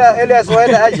waita Elias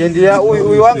waita agent ya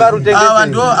uyu wanga rutengesa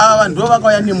ava ndo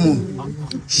vakauya nemunhu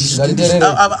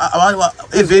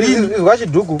Evelyn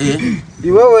wachiduku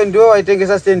iwewe ndio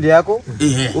waitengesa stand yako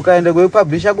ukaenda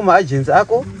kupublisha kuma agents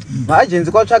ako ma-agents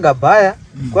kwatsvaga bhaya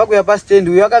kwakuya pa stand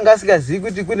uyu akanga asikazivi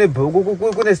kuti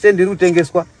kune stand iri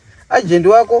kutengeswa. Agent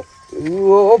wako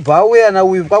obva auya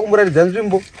nauyu kwakumuratidza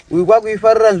nzvimbo, uyu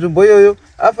kwakuifarira nzvimbo iyoyo,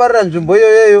 afarira nzvimbo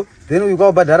iyoyo, then uyu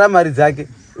kwakubhadhara mari dzake,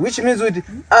 which means kuti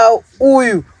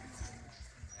uyu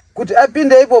kuti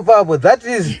apinde ipopapo, that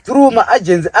is through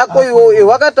ma-agents ako iwoyo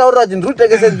wakataurira kuti ndiri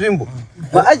kutengesa nzvimbo.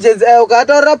 Ma-agents ayo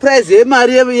ukataurira price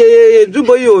yemari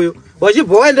yenzvimbo iyoyo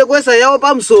wachibva waende kuwesa yawo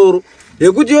pamusoro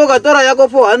yekuti iwe ukatora yako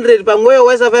 400 pamweyo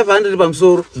waisa 500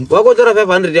 pamusoro wakotora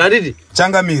 500 handiti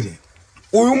Changamire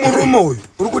uyu murume uyu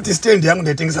uri kuti stand yangu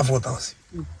ndaitengesa 4000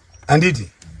 handiti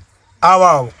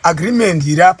awawo agreement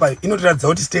iri apa inotiratidza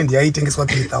kuti stand yaitengeswa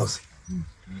 3000.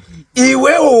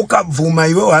 Iwewo ukabvuma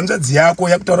iwewo hanzvadzi yako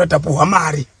yakutaura tapuhwa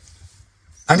mari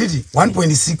handiti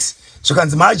 1.6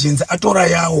 zvikanzi ma-agents atora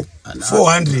yawo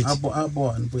 400 apo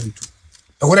 1.2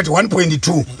 akurati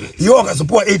 1.2 iwo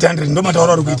wakazopuwa 800 ndo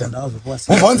mataura uri kuita.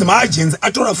 Ubva wanzi ma-agents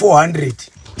atora 400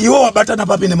 iwo wabatana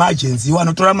papi nema-agents iwo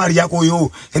anotora mari yako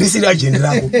iwo risiri agent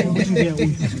rako.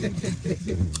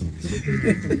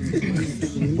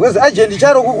 wezi agent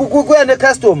charo kuya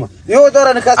necustomer iwo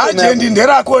utaura necustomer agent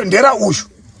nderako ndera ushu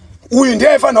uyu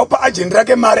ndiye aifanira kupa agent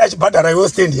rake mari achibhadhara iwo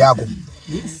stand yako.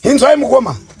 Inzwai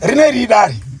mukoma rine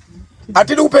ridari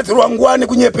atidi kupedzerwa nguva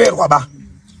nekunyeperwa ba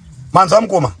manzwa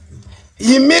mukoma.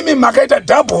 Imimi makaita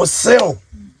double sell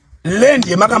land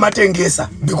yemakamatengesa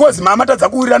because mamatadza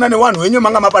kuwirirana nevanhu venyu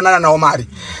manga mapanana nawo mari.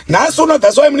 Nhasi uno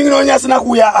that's why muningina wenyu asina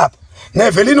kuuya apa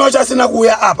naEvelyn wacho asina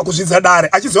kuuya apa kuzvidza dare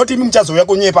achiziva kuti imi muchazouya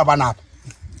kunyepa panapa.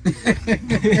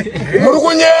 Muri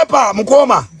kunyepa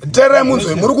mukoma, tererai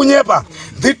munzwe muri kunyepa.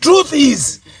 The truth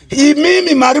is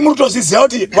imimi mari muri kutozviziva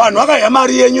kuti vanhu vakadya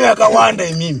mari yenyu yakawanda.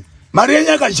 Imimi mari yenyu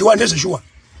yakadyiwa ndezveshuwa,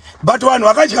 but vanhu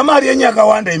vakadya mari yenyu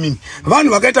yakawanda. Imimi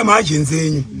vanhu vakaita ma-agents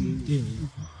enyu.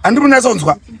 Andiri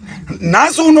kunatsonzwa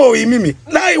nhasi uno imimi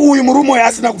dai uyu murume uyu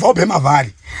asina kubva kubhema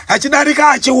vhari achidarika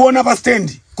achiona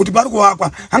pastendi kuti pari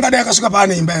kuvakwa angadai akasvika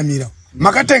paane imba yamira.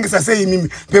 Makatengesa sei imimi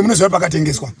pemunoziva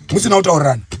pakatengeswa musina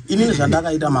kutaurirana? Inini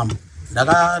zvandakaita mambo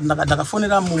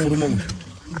ndakafonera murume uyu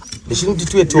ndichiri kuti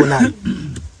tuye tionane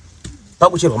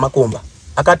pakucherwa makomba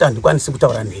akati handikwanisi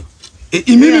kutaura newe.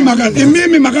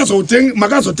 Imimi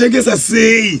makazotengesa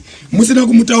sei musina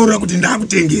kumutaurira kuti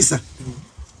ndakutengesa?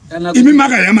 Imimi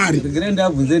makaya mari ngire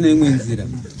ndabvunze neimwe nzira.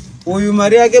 Uyu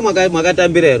mari yake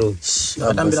makatambira ero?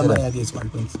 Akatambira mari yake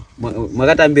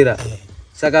makatambira.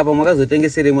 Saka apa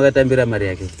makazotengesere makatambira mari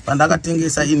yake?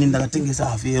 Pandakatengesa ini ndakatengesa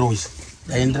half yeroshi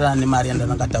ndaenderana nemari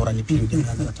yandakataura nepindi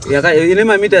ine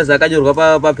mameters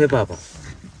akanyorwa papepa apa.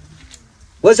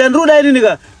 Washandruda ini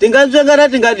tinganzvengana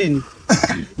tingadini?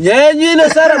 Nyaya yenyu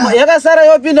inosara yakasara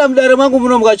yopinda mudare mangu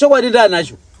muno mukachokwadi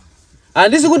ndanacho.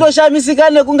 Handisi kutoshamisika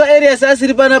nekunga Elias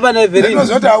asiri panapa naEvelyn.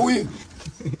 Ndinozoti auyi.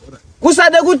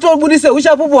 Kusade kutobudise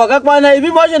uchapupu hwakakwana.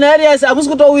 Ibi macho naElias hamusi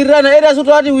kutowirirana. Elias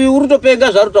utowati uyu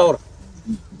urutopenga zvarutaura.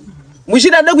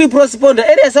 Muchida kuiprosponda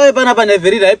Elias awe panapa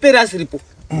naEvelyn haiperi asiripo.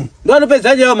 Ndo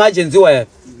anopedza nyaya ma-agents waya.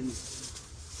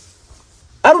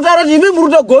 Arutaura kuti imimi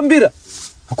murutogombira.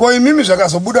 Ko imimi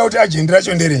zvakazobuda kuti agent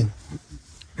racho nderenyi?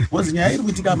 Bozi nyaya iri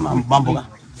kuitika mambo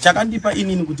chakandipa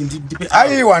inini kuti ndipe.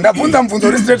 Aiwa ndabvunza mubvunzo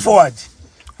uri straightforward.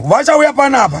 Vachauya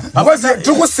panapa because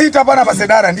tiri kusita panapa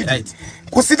sedara nditi.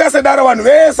 Kusita sedara vanhu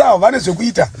vese avo vane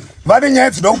zvekuita, vane nyaya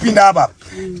dzinoda kupinda apa.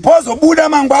 pozobuda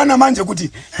mangwana manje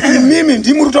kuti mimi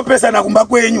ndimuri kutopesana kumba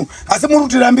kwenyu asi muri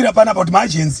kutirambira panapa kuti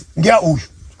maagenzi ngea uyu.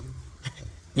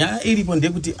 Nyaya iripo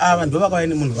ndekuti ava ndo vakauya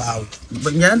nemunhu wavo.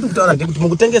 Nyaya ndikutaura ndekuti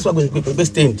mukutengeswa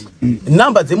kwestand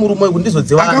namba dzemurume uyu ndizo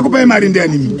dzevana. Akakupai mari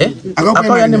ndiani mimi?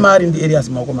 Akauya nemari ndi Elias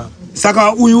maoko mangu.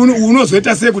 Saka uyu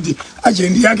unozoita sei kuti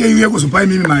agendi yake iuye kuzopai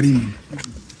mimi mari mimi?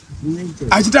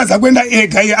 Achitadza kwenda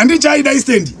ega iye andichaida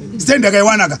stand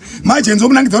akaiwanaka magenzi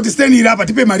omunangidza kuti stand iri apa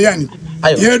tipe mari yani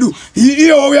yedu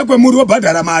iyo wauya kwemuri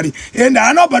wobhadhara mari ende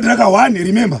anobhadhara ka1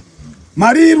 remember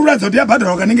mari iri kuratidza kuti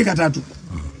yabhadhara kanenge katatu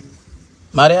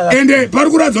ende pari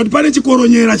kuratidza kuti pane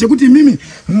chikoronyera chekuti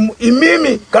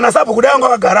imimi kana sapo kudai wanga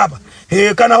wakagara apa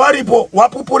kana waripo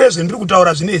wapupure zvendiri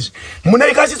kutaura zvinezvi mune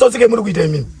ikachitsotsike muri kuita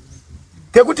imimi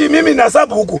kekuti imimi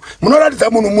nasabhuku munoratidza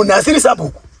munhu asiri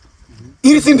sabhuku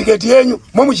iri syndicate yenyu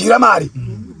momuchira mari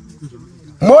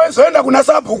mozoenda kuna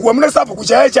sabhuku wamune sabhuku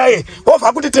chaye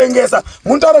obva kuti tengesa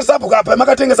munotaura sabhuku apa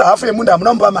makatengesa hafu yemunda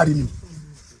hamuna mupa mari mimi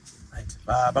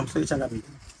pamusoro changamira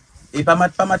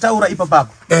pamataura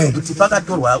ipapapo kuti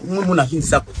pakatorwa umwe munhu achinzi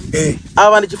sabhuku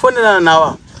ava ndichifonerana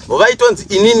nawa vaitonzi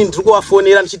inini ndiri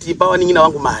kuvafonera ndichiti ipa wanin'ina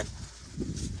wangu mari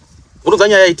unonzwa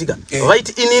nyaya yaitika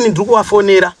vaiti inini ndiri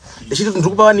kuvafonera ndichiti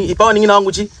ndiri ipa wanin'ina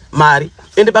wangu chi mari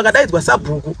ende pakadaidzwa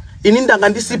sabhuku ini ndanga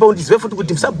ndisipa undizive futi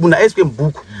kuti sabhuku aiswe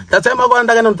mubhuku tatsai makona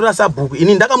ndakaenda notora sabhuku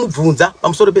ini ndakamubvunza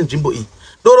pamusoro penzvimbo iyi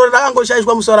doro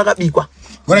rakangoshaishwa musoro rakabikwa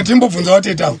bona timbobvunza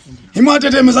watetawo imi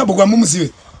watete mesabhuku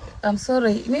amumuzive I'm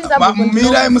sorry.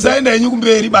 Mira musaenda yenyu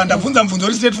kumberi banda bvunza mvunzo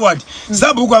ri straightforward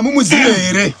sabhuku amumuzive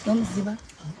here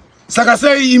saka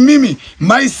sei imimi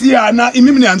maisiyana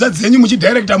imimi nehanza dzenyu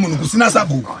muchidirector munhu kusina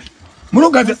sabhuku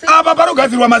munogadzira apa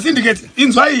parogadzirwa masyndicates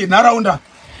inzwai nharaunda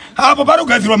apo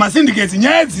parogadzirwa masyndicates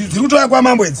nyaya dziri kutoya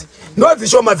kwamambo idzi ndo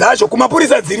dzishoma dzacho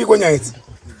kumapurisa dziriko nyaya idzi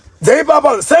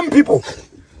dzeipapa same people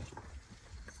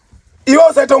iwo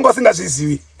usaita unga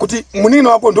usingazvizivi kuti munini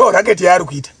wako ndo raketi yaari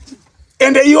kuita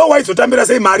ende iwo waizotambira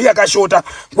sei mari yakashota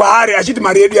kwaari achiti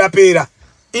mari yedu yapera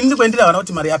ini ndikwendirawana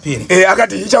kuti mari yapere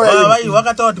akati ichauya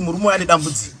wakataura kuti murume ane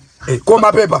dambudziko ko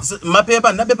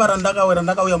mapepa ndabepa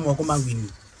randakauya mumaoko mangu ini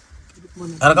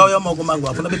arakauya mumaoko mangu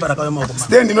hakuna bepa rakauya mumaoko mangu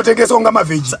stand inotengeswa unga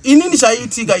mavheji inini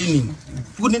chaiitika inini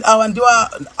kuti ava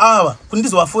ndiwa ava kuti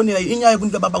ndizovafonera inyaya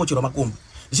yekuti baba kucherwa makomba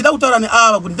ndichida kutaura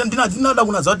neava kuti ndinoda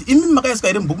kunadza kuti imi makaiswa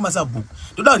here mubhuku masabhuku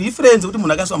toda reference kuti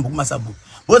munhu akaiswa mubhuku masabhuku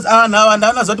bcause ana ava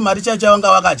ndaanadza kuti mari chaicha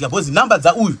vanga vakadya bcause namba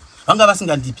dzauyu vanga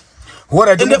vasingandipi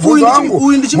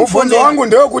mubvunzo wangu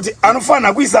ndewekuti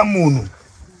anofanira kuisa munhu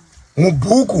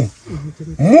mubhuku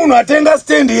munhu atenga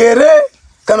stand here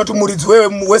kana kuti muridzi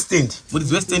westand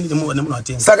nemunhu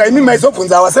atenga saka imi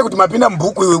maizobvunza awa sekuti mapinda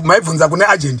mubhuku maibvunza kune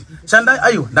agent shanda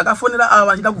aiyo ndakafonera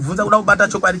ava ndida kubvunza kuda kubata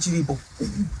chokwadi chiripo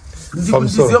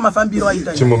ndizive mafambiro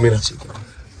aita chimumira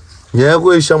nyaya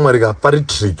yako yeshamwari pari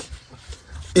trick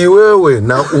iwewe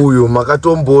nauyu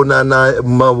makatombonana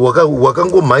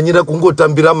wakangomhanyira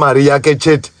kungotambira mari yake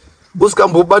chete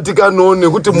usikambobatikanawo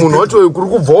nekuti munhu wacho kuri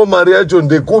kubvawo mari yacho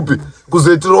ndekupi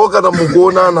kuzoitirawo kana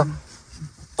mukuonana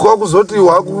kwakuzoti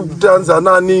wakutanza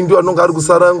nani ndio anonga ari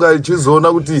kusara nga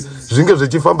achizoona kuti zvinge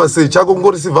zvichifamba sei chako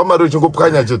ngorisivha mari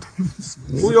uchingopwanya chete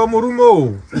uyo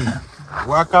murume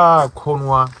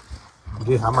wakakonwa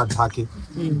ngehama dzake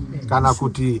kana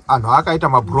kuti anhu akaita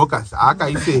mabrokers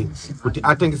akaise kuti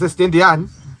atengese stand yani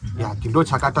yake ndo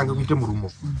chakatanga kuite murume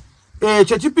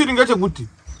chechipiri ngechekuti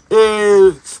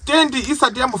stand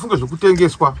isati yambofunge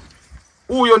zvekutengeswa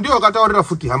uyo ndiyo akataurira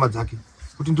futi hama dzake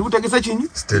kuti ndiri kutengesa chinyi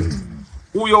stand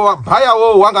uyo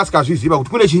wabhayawo wanga asikazviziva kuti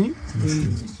kune chinyi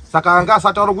saka anga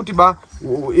asataura kuti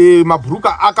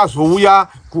mabhuruka akazouya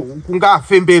kunga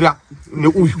afembera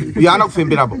neuyu yana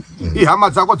kufemberapo ihama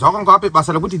dzako dzawakanga wape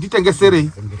basa rekuti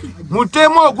nditengeserei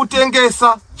mutemo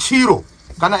wekutengesa chiro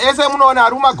kana ese munoona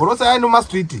ari mumagorosa yani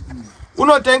mumastreet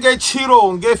unotenge chiro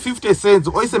nge50 cents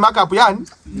oise markup yani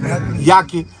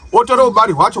yake otore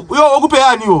ubari hwacho uyo okupe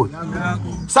yani iyoyo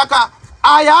saka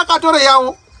aya akatore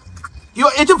yawo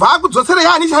iyo echibva akudzosere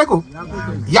yani chaiko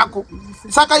yako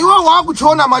saka iwe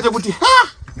wakuchiona manje kuti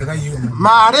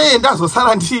mare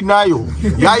ndazosara ndinayo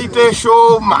yaite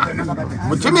shoma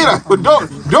mutimira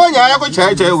ndo nyaya yako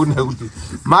chaiyo kuti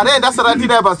mare ndasara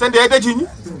ndinayo pastendi yaite chinyi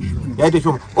yaite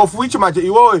shoma of which manje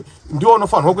iwewe ndio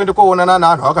unofanirwa kuende koonana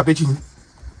naanhu akape chinyi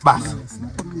basi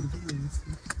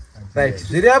right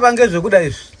zviri apa ngezvekuda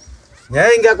izvi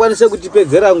nyaya inge akwanise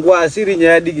kutipedzera nguva asiri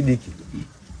nyaya diki diki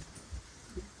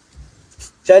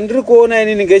chandiri kuona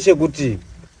inini ngechekuti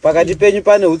pakati penyu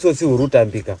pane utsotsi huri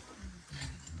kutambika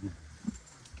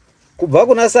kubva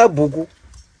kuna sabhuku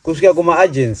kusvika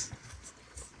kuma-agents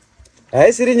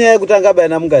haisiri nyaya yekuti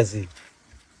angabayana mungazivi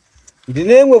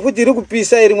ndine imwe futi iri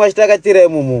kupisa iri mwachitakatirai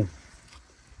mumu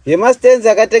yemastenzi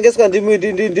akatengeswa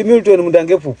ndiMilton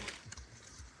Mundangepfupu.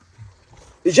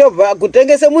 Ichobva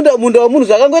kutengese munda wemunhu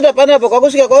zvakangoita panapa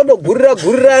kwakusvika kwaundogurira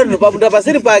vanhu pamunda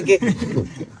pasiri pake.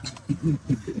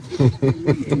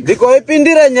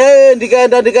 Ndikoipindira nyaya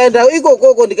ndikaenda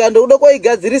ikokoko ndikandouda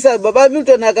koigadzirisa. Baba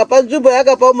Milton akapa nzvimbo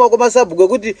yakapa mumaoko masabhuku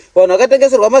ekuti vanhu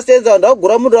vakatengeserwa mastenzi avo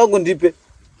ndakugura munda wangu ndipe.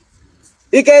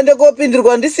 Ikaende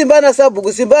kopindirwa ndisimba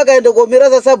nasabhuku, Simba akaende komira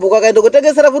sasabhuku akaende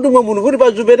kotengesera futi umwe munhu futi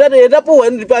panzvimbo enda puhwa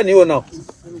ndipani iwonawo.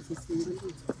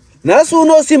 Nhasi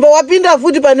uno Simba wapinda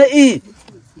futi pane iyi.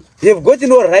 You've got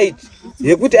no right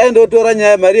yekuti aende otora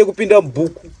nyaya mari yekupinda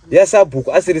mubhuku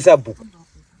yasabhuku asiri sabhuku.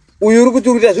 Uyu uri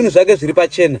kuita zvinhu zvake zviri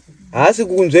pachena, haasi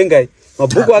kukunzvengai.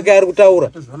 Mabhuku ake ari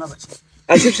kutaura.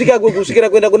 Asisvika kusvikira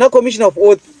kuenda kuna Commissioner of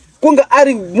Oath kunga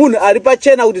ari munhu ari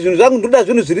pachena kuti zvinhu zvangu ndoda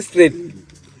zvinhu zviri straight.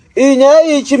 Iyi nyaya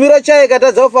iyi chimiro chayo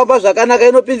ikatadza kufamba zvakanaka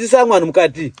inopinzisa vanhu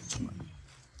mukati.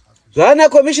 Zvana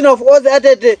Commissioner of Oath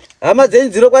atete hama dzenyu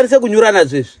dzinokwanisa kunyura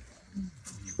nazvo izvi.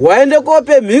 Waende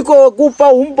kope mhiko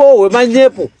wekupa umbo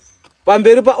hwemanyepo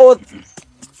pamberi paOath.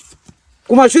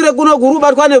 Kumashure kuno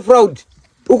kurubatwa nefraud.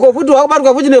 Uko futi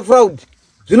wakubatwa futi nefraud.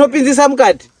 Zvinopinzisa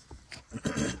mukati.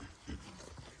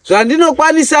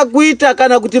 Zvandinokwanisa kuita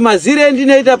kana kuti mazire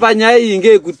ndinoita panyaya iyi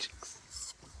ngeyekuti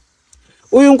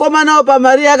uyu mukomana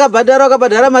pamari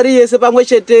akabhadhara mari yese pamwe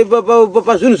chete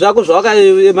pazvinhu zvako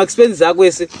expenses ako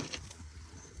ese.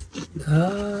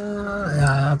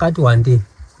 Akati wande.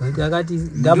 Akati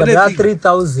ndabhadhara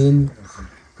 3000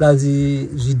 plus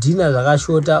zvidhina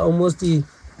zvakashota almost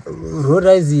road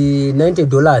rise $90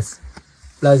 plus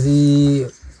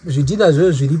zvidhina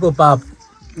zvo zviripo papo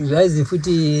zvaizi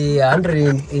futi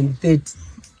 130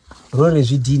 road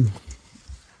rezvidhina.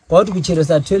 Kwauti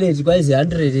kucheresa toilet kwaizi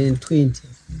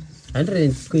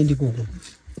 120 koko.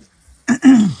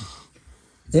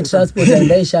 Netransport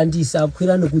ndaishandisa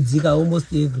kwira nokudzika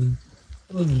almost every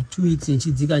 2 weeks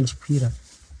nchidzika nchikwira.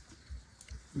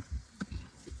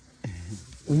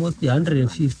 Almost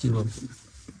 150 koko.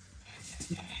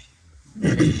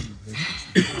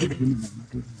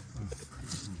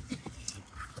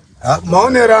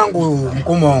 Maonero angu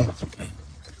mukoma wangu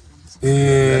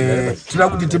tira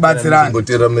kuti tibatsirane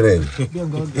ngotera mirenje.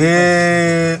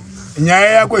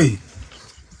 Nyaya yako iyi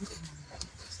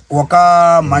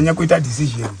wakamhanya kuita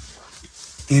decision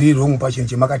iri wrong pachinhu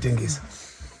chemakatengesa.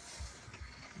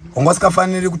 Wanga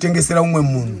usikafaniri kutengesera umwe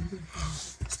munhu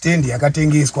stand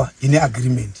yakatengeswa ine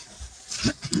agreement.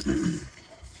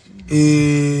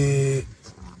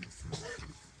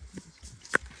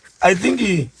 I think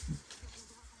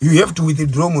you have to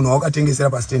withdraw munhu wakatengesera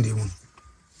pastand yemunhu.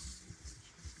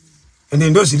 Ende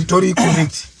ndo zviritori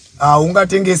correct.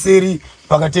 Ungatengeseri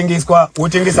pakatengeswa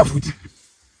wotengesa futi.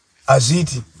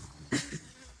 Azviti.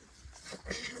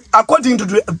 According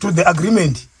to the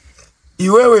agreement,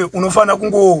 iwewe unofana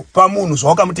kungopa munhu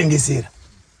zvawakamutengesera.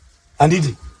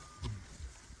 Handiti?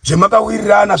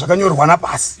 Zvemakawirirana zvakanyorwa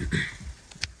napasi.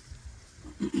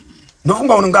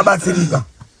 Ndofunga unongabatsirika.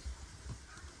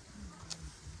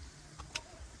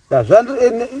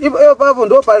 Papo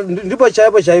ndipo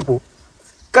chaipo.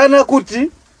 Kana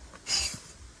kuti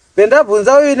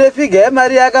pendabvunza uyu nefiga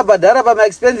yemari yakabhadhara pama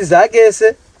expenses ake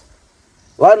ese.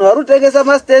 Vanhu vari kutengesa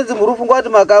mastenzi muri kufunga kuti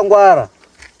makangwara.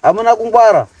 Hamuna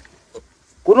kungwara.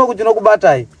 Kuno kuti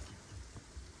nokubatai.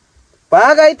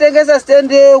 Paakaitengesa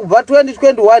stand kubva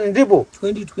 2021 ndipo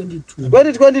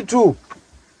 2022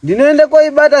 ndinoende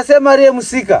koibata semari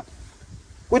yemusika.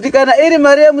 Kuti kana iri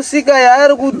mari yemusika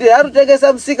yaari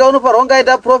kutengesa musika unoparwa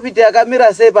ngaita profit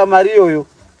yakamira sei pamari iyoyo.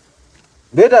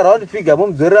 Ndoita round figure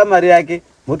mumdzorera mari yake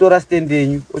motora stand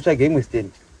yenyu otsvage imwe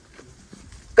stand.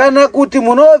 Kana kuti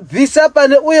munobvisa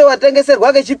pane uyo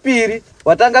watengeserwa kechipiri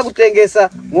watanga kutengesa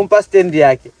mumpa stand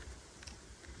yake.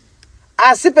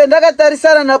 Asi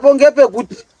pendakatarisana napo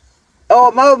ngepekuti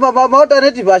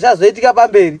alternative achazoitika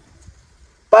pamberi.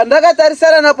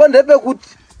 Pandakatarisana napo ndepekuti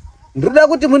ndoda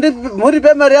kuti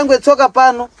muripe mari yangu yetsoka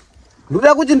pano.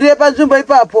 Ndoda kuti ndiye panzvimbo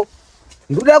ipapo.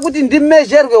 Ndoda kuti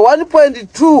ndimezherwe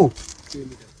 1.2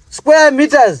 square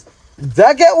meters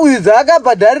dzake uyu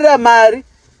dzaakabhadharira mari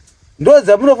ndo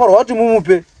dzamunofarwa kuti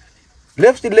mumupe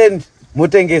left land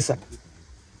motengesa.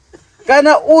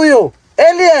 Kana uyo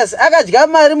Elias akadya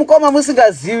mari mukoma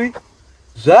musingazivi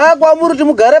zvakwamuri kuti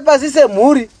mugare pasi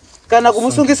semhuri kana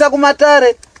kumusungisa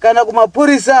kumatare kana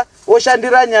kumapurisa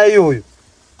oshandira nyaya iyoyo.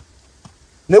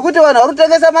 Nekuti vanhu vari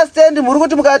kutengesa mastendi muri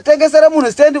kuti mukatengesera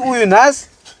munhu stendi uyu nhasi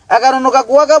akanonoka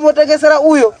kuwaka motengesera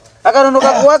uyo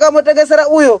akanonoka kuwaka motengesera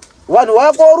uyo vanhu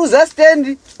vakoruza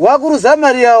stendi vakuruza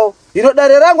mari yavo. Ino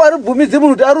dare rangu haribvumidzi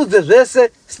munhu kuti arudze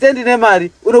zvese stendi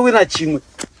nemari unowina chimwe.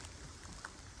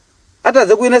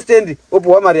 Atadze kuina stendi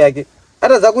opuhwa mari yake.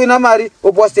 atadza kuina mari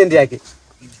opuwa stand yake.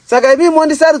 Saka imi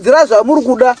mondisarudzira zvamuri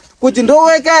kuda kuti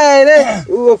ndoweka ere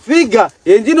figa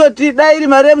yendinoti dai iri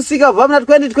mari yemusika bva muna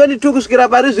 2022 kusvikira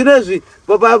pari zvinezvi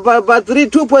pa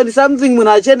 32 point something munhu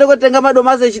achienda kotenga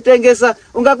madomasi echitengesa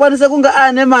ungakwanise kunga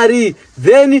ane mari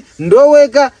then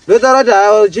ndoweka ndotaura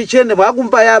kuti chichende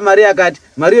mwakumpa ya mari yakati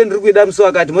mari yendiri kuida musi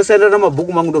wakati mosaendera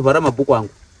namabhuku mangu ndobvara mabhuku angu.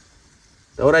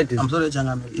 Alright, amsore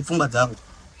changame ipfungwa dzangu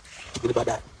iri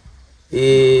padari.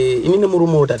 Inini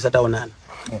murume utasataonana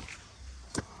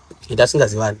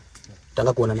itasingazivani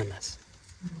tanga kuonana nasi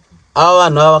ava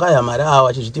vanhu ava vakaya mari ava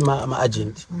vachizviti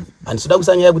maagent handisida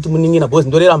kusanyaya kuti muning'ina bhozi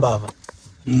ndorera mbavha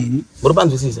muri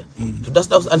panzwisisa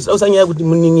handisida kusanyaya kuti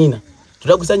muning'ina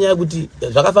toda kusanyaya kuti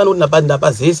zvakafanira kuti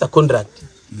ndapazesa contract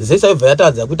zesa yobva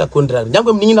yatadza kuita contract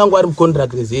nyange muning'ina wangu ari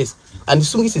mucontract rezesa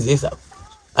handisungisi zesa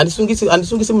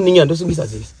handisungisi muning'ina ndosungisa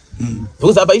zesa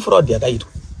because apa ifraud yakaitwa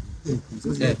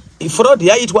ifraud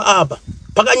yaitwa apa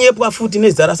pakanyepwa futi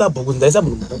nezita rasabhuku ndaisa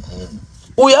munhu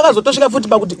uyu akazotosvika futi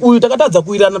pakuti uyu takatadza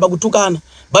kuirana pakutukana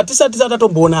but tisati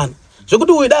tatomboonana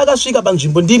zvekuti uyu dai akasvika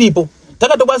panzvimbo ndiripo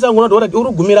takatokwanisa kungoona kuti uri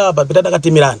kugumira apa peta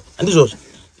takatemerana handizvozvo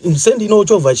sendi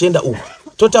inochovha chienda uku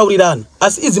totaurirana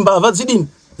asi idzi mbavha dzidini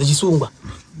dzichisungwa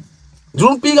ndiri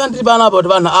kupika ndiri panapa kuti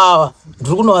vanhu ava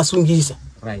ndiri kunovasungisa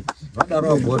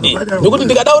nekuti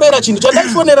ndikadaurera chinhu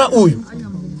chandaifonera uyu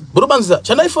murubanzisa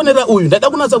chandaifonera uyu ndaida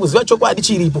kunatsa kuziva chokwadi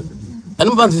chiripo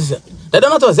handimbanzisa ndaida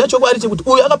kunatsa kuziva chokwadi chekuti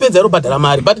uyu akapedza irobhadhara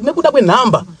mari but nekuda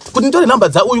kwenhamba kuti nditore nhamba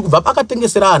dzauyu kubva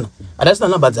pakatengeserana hadasina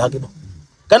nhamba dzake bo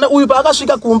kana uyu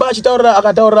paakasvika kumba achitaurira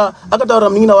akataurira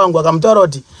munin'ina wangu akamutaura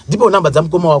kuti ndipo nhamba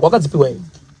dzamukoma wako akadzipiwa here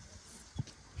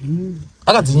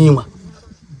akadzinyimwa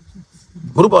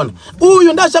murupaona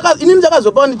uyu inini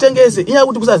ndakazopawo nditengese inyaya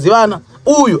kuti kusazivana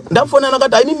uyu ndafonana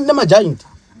akati ainini nemagiant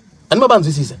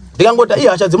handimabanzwisisa ndikangoti iye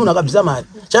hasha dzemunhu akabvisa mari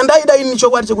chandaida ini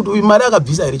chokwadi chekuti uyu mari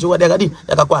akabvisa here chokwadi yakadini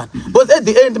yakakwana because at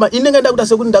the end inenge nda kuita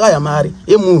sekuti ndakaya mari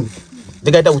yemunhu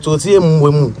ndikaita utsotsi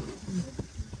wemunhu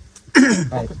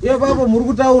iye papo muri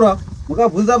kutaura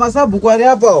mukabvunza masabhuku ari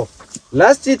apawo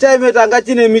last time tanga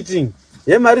tine meeting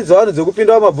yemari dzavanhu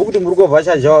dzekupinda mabhuku kuti muri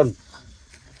kovhachaja vanhu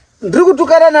ndiri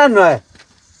kutukana nanhu aya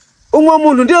umwe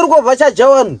munhu ndiye uri kovhachaja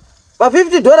vanhu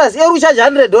pa$50 iye uri kuchaja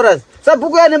 $100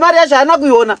 sabhuku yane mari yacho haana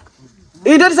kuiona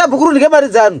iyi ndoti sabhuku rundike mari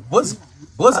dzanu bozi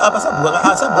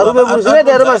apa arume muri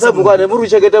zvinoita here masabhuku ane muri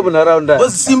kuchengeta munharaunda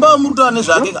bozi simba muri kutaura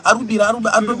nezvake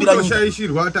arikubira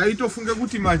shaishirwa taitofunge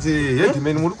kuti manje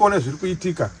Headman muri kuona zviri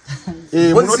kuitika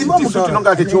munoti tisu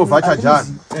tinonga tichovhacha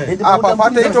jani apa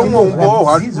patoita umwe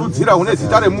hwarudzira une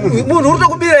zita remunhu uri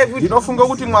tokubira futi ndinofunga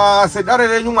kuti sedare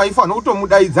renyu mwaifanira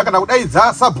kutomudaidza kana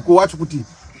kudaidza sabhuku wacho kuti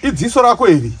idziso rako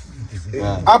iri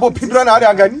apo pindurana ari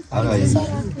angani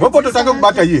mopototanga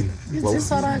kubata iye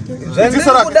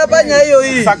dziso rake kuda panya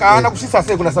iyoyi saka ana kushisa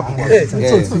sei kuna sabhuku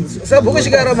sabhuku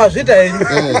chikara mazvita henyu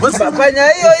panya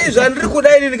iyoyi zvandiri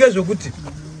kuda inini ngezvekuti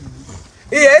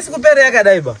iyi haisi kupera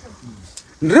yakadai ba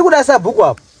ndiri kuda sabhuku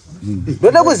apo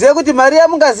ndoda kuziva kuti mari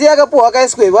yamungaziva yakapuwa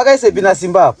wakaiswei wakaise bhina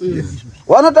simba apo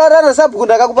wanotaurana sabhuku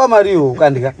ndakakupa mariyo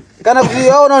ukandika kana kuti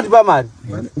waona kundipa mari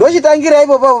ndochitangira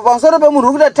ipo papo pamusoro pemunhu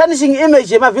uri kuita tarnishing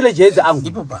image yemavillage hedzi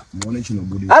angu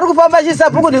ari kufamba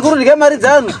achisabhuku ndikurudike mari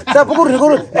dzanhu sabhuku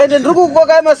ndikuru ende ndiri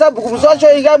kukokai masabhuku musi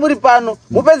wacho ingai muri pano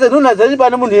mupedze nhunha dzenyu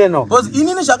pane munhu iyeno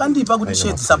inini zvakandipa kuti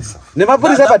shedzi sabhuku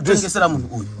nemapurisa padhusi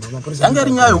munhu uyu yanga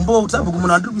iri nyaya yombo kuti sabhuku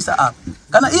munhu andiri kuisa apa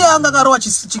kana iye anga akarowa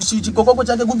chikokoko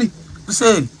chake kubi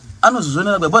kuseri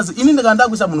anozozvionera because ini ndikanda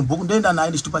kuisa munhu bhuku ndoenda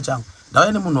naye nechitupa changu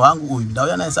ndauya nemunhu wangu uyu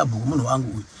ndauya naye sabhuku munhu wangu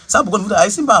uyu sabhuku ndikuti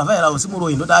haisi mbavha here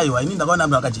simuroyi ndoti aiwa ini ndakaona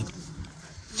munhu akajeka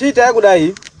chiitai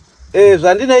kudai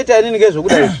zvandinoita inini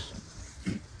ngezvokudai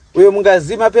uyo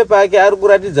mungazi mapepa ake ari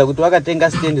kuratidza kuti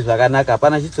wakatenga stendi zvakanaka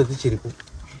hapana chitsotsi chiripo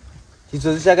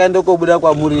chitsotsi chakaenda kobuda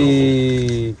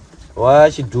kwamuri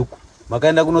wachidhuku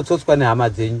makaenda kunotsotswa nehama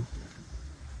dzenyu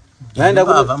maenda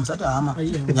kubava musati hama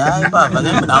nyaya bava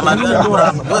hama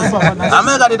ndora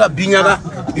hama yakadeta bhinya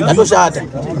yatoshata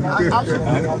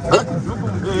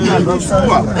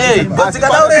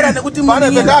dzikadaurera nekuti pane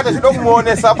ndingati zvino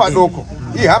kumuonesa padoko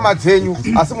ihama dzenyu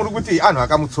asi muri kuti anhu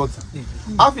akamutsotsa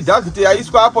affidavit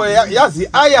yaiswa apo yazi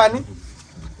ayani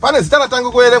pane zita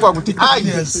ratanga kuerengwa kuti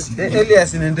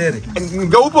Elias nendere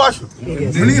ngeupo wacho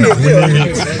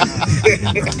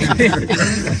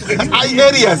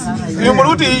Elias ni muri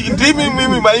kuti ndimi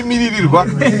mimi maimiririrwa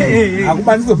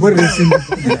akubanisa borre simba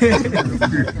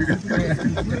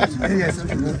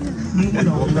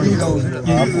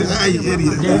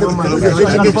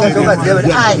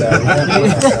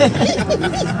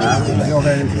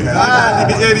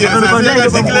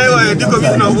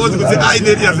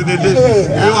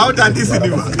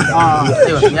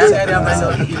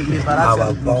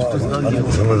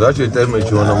Zvimwe zvacho itai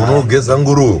mechiona munogeza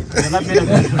nguruve.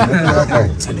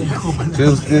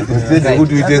 Instead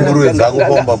kuti uite nguruve dzako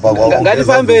pamba pakwa.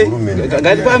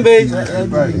 Ngatifambei.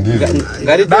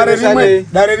 Dare rimwe.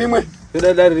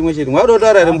 Dare rimwe chete. Mwakuda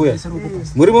kutaura here mbuya?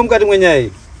 Murimo mukati mwenyaya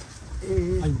iyi?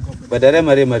 Badhara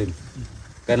mari yemari.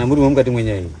 Kana murimo mukati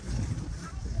mwenyaya iyi?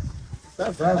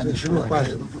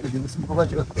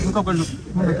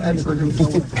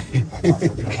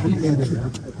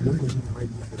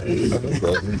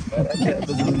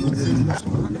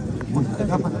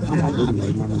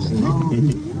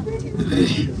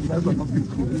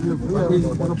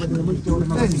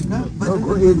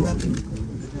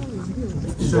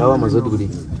 Jawa mazodi kudi.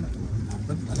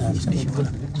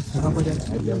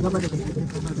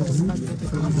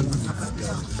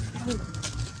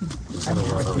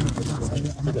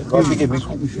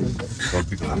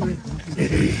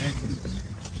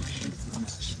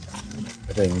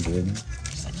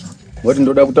 Wati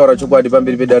ndoda kutaura chokwadi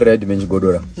pamberi pedare ra Headman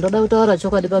Chigodora. Ndoda kutaura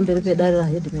chokwadi pamberi pedare ra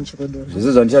Headman Chigodora.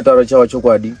 Zvese zvandicataura chava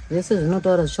chokwadi. Zvese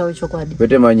zvinotaura zvichava chokwadi.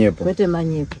 Kwete manyepo. Kwete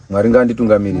manyepo. Mwari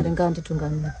ngaanditungamirire. Mwari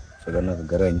ngaanditungamirire. Zvakanaka,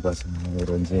 garai pasi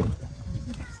muronzere.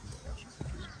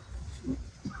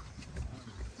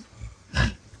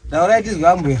 Taurai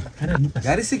tizwa mbuya.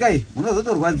 Garisikai,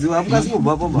 munozotorwadziwa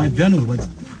amukasingobvapo ba.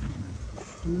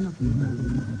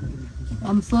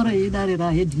 Pamusoro yedare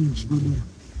ra Headman Chigodora.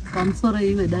 Pamusoro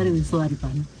yedare weSoari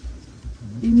pano.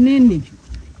 Inini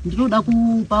ndinoda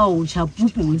kupawo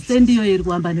chapupu sendiyo iri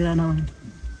kuambanirana vantu.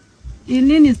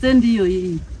 Inini sendiyo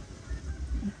iyi.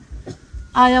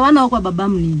 Aya vanawo kwa baba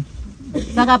Mheni.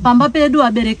 Saka pamba pedu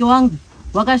abereki wangu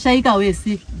wakashaika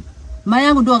wese. Mai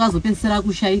yangu ndo akazopedzisira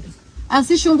kushaika.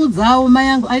 Asi shungu dzawo mai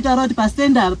yangu aitaura kuti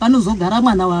pasenda panozogara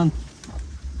mwana wangu.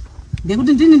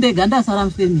 Ngekuti ndini ndega ndasara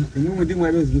mfemi. Imwe ndimwe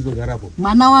anozogarapo.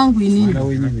 Mwana wangu inini.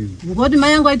 Ngoti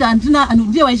mai yangu aita andina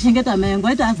ndiye waichengeta mai yangu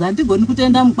aita aza andigoni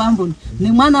kutoenda mukwambo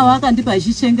nemwana wakandipa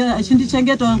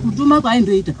achindichengeta kutuma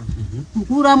kwaindoita.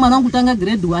 Kukura mwana wangu tanga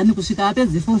grade 1 kusvika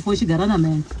apedze form 4 chigara na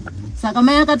mai. Saka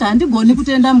mai akati handigoni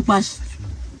kutoenda mukwashi.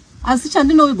 Asi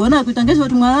chandinogona kuita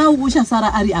ngechekuti mwana wangu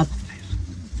uchasara ari apa.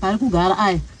 Pari kugara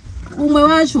aya. Umwe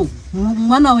wacho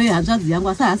mwana wehanzvadzi yangu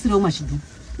asi hasiriwo mashidu.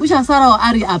 Uchasarawo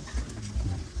ari apa.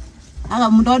 Aka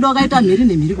munda wedu wakaita mhiri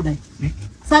nemhiri kudai.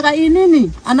 Saka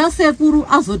inini ana sekuru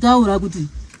azotaura kuti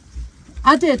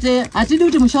atete atidi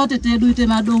kuti musha tetedu ite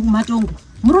matongo.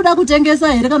 Muruda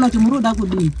kutengesa here kana kuti muruda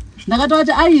kudini? Ndakataura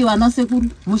kuti aiwa ana sekuru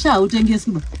musha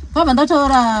hautengeswi ba. Pamba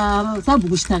ndataura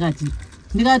sabhuku chitakati.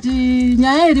 Ndikati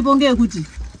nyaya iripo ngeyekuti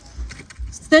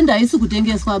stenda haisi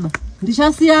kutengeswa ba.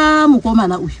 Ndichasiya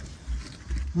mukomana uyu.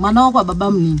 Mwana wakwa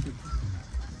baba Mheni.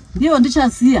 Ndiyo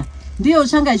ndichasiya. Ndiyo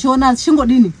changa ichiona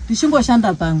chingodini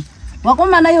tichingoshanda pamwe.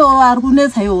 Wakomana iwo ari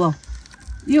kunetsa iwo.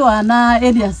 Iwo ana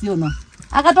Elias yona.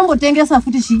 Akatombotengesa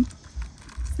futi chi.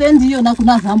 Stendi yona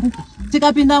kuna Zambuko.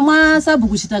 Tikapinda mwa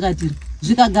sabhuku chitakatira.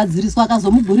 Zvikagadziriswa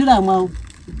akazomugurira mwawo.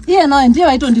 Iye naye ndiye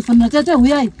aitondifunira tete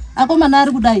huyai. Akomana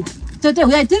ari kudai. Tete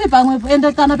huyai tiri pamwe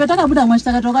ende kana petakabuda mwa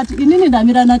chitakatira kati inini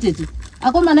ndamira na tete.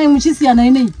 Akomana imuchisiyana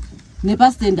inei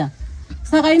nepastenda.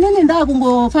 Saka inini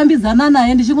ndakungofambidzana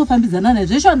naye ndichingofambidzana naye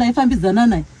zvesho ndaifambidzana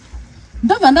naye.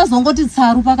 Ndobva ndazongoti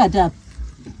tsaru pakati apa.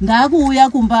 Ndakuuya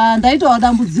kumba ndaitawo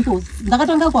dambudziko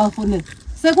ndakatanga kuafonera.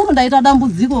 Sekuru ndaita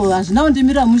dambudziko hazvina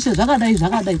kundimirira mushe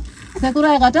zvakadai. Sekuru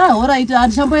akati ahora ita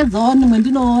handichamboedzawo nimwe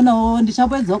ndinoonawo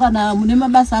ndichamboedzawo kana mune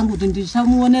mabasa angu kuti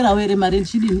ndichamuonerawo here mari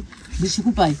ndichidini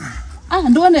ndichikupai.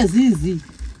 Ndione zizi.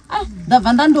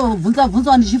 Ndabva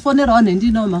ndandobvunza ndichifonerawo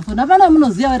nhendinawo mafoni. Hapana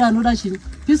munoziya here anoda chini.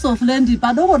 Piece of land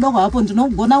padoko hapo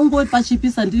ndinogona kungopa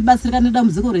chipisa ndibatsirika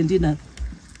nedambudziko rendinaro.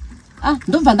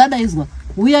 Ndobva ndadaizwa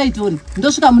uya itoni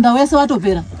ndosvika munda wese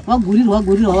watopera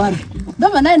wagurirwa wari.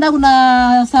 Ndobva ndaenda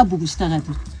kuna sabhuku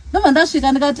chitakatira. Ndobva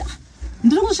ndasvika ndikati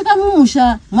ndiri kusvika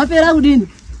mumusha mwapera kudini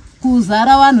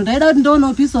kuzara vanhu ndaida kuti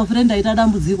ndoonawo piece of land aita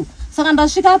dambudziko. Saka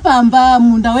ndasvika pamba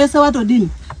munda wese watodini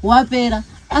wapera.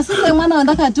 Asi semwana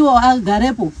wandakatiwo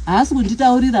agarepo haasi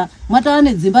kunditaurira mwatava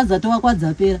nedzimba dzatowakwa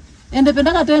dzapera. Ende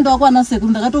pendakatoendawo kwana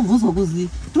sekuru ndakatobvunzwa kuzi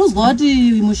tuzwa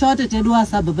kuti musha watetedu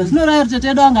wasabha zvinorayira kuti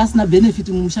tetedu anga asina benefit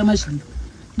mumusha mashiri.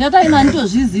 Ndati ina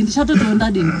nditozvizi ndichatotiwo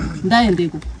ndadini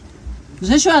ndaendeko.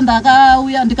 Zveshuwa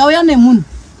ndikauya nemunhu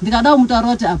ndikadawo mutaura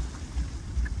kuti apa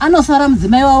anosara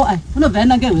mudzimai wawo aya unobva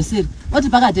aenda ngehweseri oti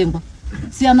pakatengwa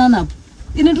siyana napo.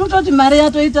 Ini ndinototi mari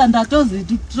yatoita ndatozi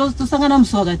tosangana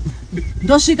musi wakati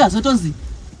ndosvika zotozi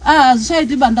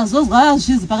hazvichaiti ba ndazozwa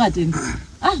hazvizi pakatengwa.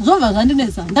 Zvobva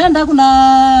zvandinetsa ndaenda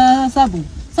kuna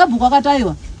sabhuku akati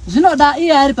aiwa zvinoda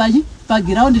iye ari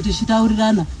pagiraundi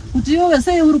tichitaurirana kuti iwe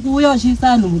sei uri kuuya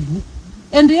uchiisa anhu mubhuku.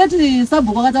 ende yeti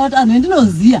sabhuku akataura kuti anhu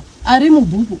endinoziya ari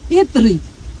mubhuku E3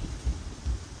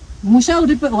 musha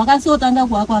uri wakasotanga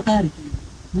kuwakwa kare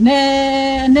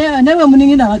newe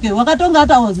muning'ina wake wakatonga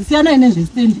atawazisiyana ine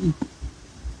zvestand iyi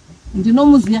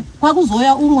ndinomuziya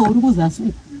kwakuzoya umwe uri kuzasi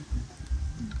uku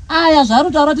aya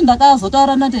zvari taura kuti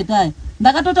ndakazotaura natete aya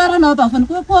ndakatotaura nawo pafoni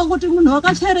kwekuwa kuti munhu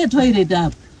wakachere toilet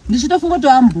apo ndichitofunga kuti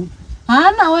ambu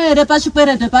haanawo here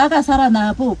pachikwerete paakasara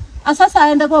napo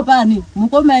asasaende kopani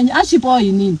mukoma yenyu achipawo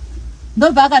inini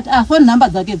ndobva akati foni nhamba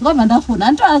dzake ndobva ndafona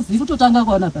handitoazivi kutotanga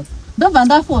kuona pasi ndobva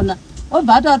ndafona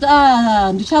obva atati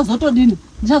ndichazotodini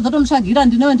ndichazotomutsvagira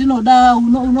ndinewe ndinoda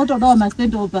unotodawo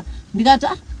mastand opa ndikati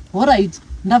alright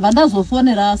ndabva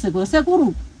ndazofonera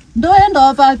sekuru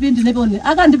ndoendawo papi ndineponi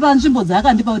akandipa nzvimbo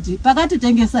dzaakandipa kuti pakati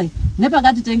tengesai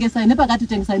nepakati tengesai nepakati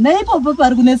tengesai neipopo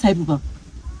pari kunetsa ipopa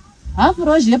hafu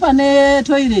rozhe pane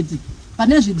toilet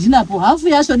pane zvidhinapo hafu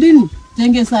yacho dini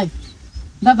tengesai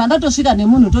ndabva ndatosvika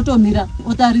nemunhu totomira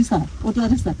otarisa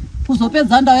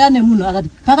kuzopedza ndauya nemunhu akati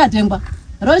pakatengwa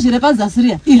rozhi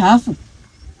repazasiriya ihafu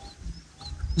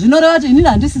zvinoreva kuti inini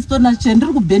handisisitona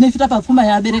chendiri kubhenefita papfuma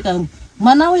yaabereka angu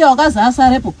mwana uya wakazi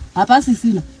asarepo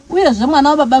hapasisina uyezve mwana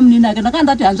wababa munini ake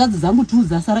ndakandati hanzvadzi dzangu 2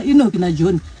 dzasara Enoki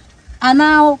naJoni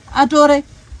anawo atore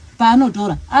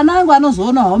paanotora ana angu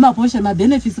anozoona hawo maposhe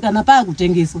mabhenefits kana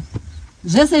paakutengeswa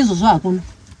zvese izvozvo hakuna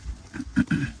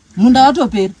munda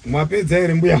watopera mwapedza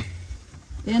here mbuya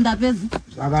ndapedza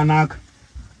zvakanaka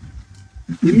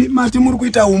imi mati muri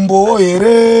kuita umbowo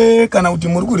here kana kuti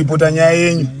muri kuripota nyaya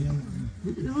yenyu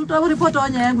uripotawo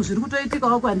nyaya yangu zviri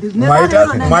kutoitikawo kwandiri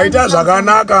mwaita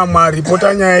zvakanaka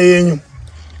mwaripota nyaya yenyu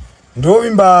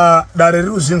ndovimba dare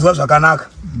riri kuzinzwa zvakanaka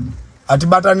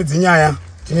hatibatanidzi nyaya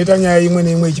tinoita nyaya imwe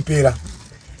neimwe ichipera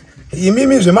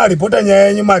imimi zvemaripota nyaya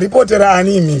yenyu maripotera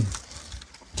ani imimi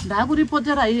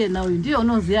ndakuripotera iye nauyu ndiye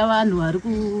unoziya vanhu vari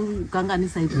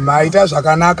kukanganisa ipo maita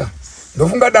zvakanaka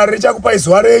ndofunga dare richakupai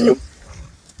zuva renyu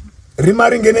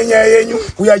rimaringe nenyaya yenyu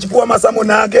uye achipuwa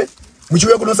masamoni ake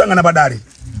muchiuya kunosangana padare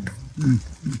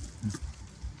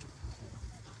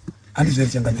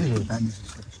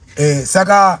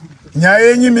saka nyaya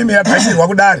yenyu mimi yapaisirwa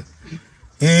kudare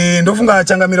ndofunga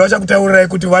changamiro vachakutaurirai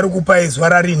kuti vari kupai zuva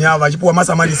rarini ava vachipuwa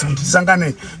masamanisi kuti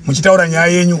tisangane muchitaura nyaya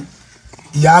yenyu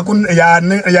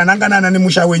yananganana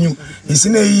nemusha wenyu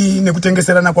isinei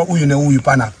nekutengeserana kwauyu neuyu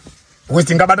panapa kuti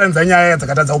tingabatanidza nyaya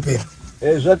dzakatadza kupera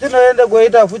zvatinoenda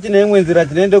kuita futi neimwe nzira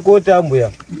tinoende koti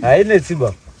ambuya haine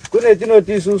tsiba kune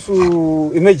tinoti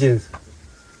isusu emergency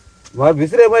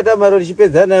mabvisire mwaita mari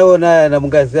richipedza naiona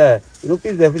namungazi aya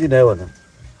inopinza futi naiona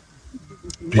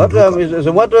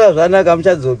zvemwatoya zvanaka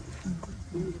muchadzoki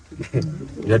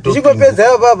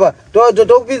tichingopedzayo papa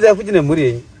tokupinzai futi nemhuri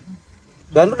yenyu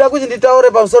zvanoda kuti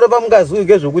nditaure pamusoro pamungazi uyu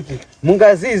ngezvokuti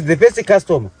mungazi is the first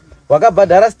customer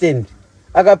wakabhadhara stand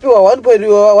akapiwa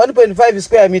 1.5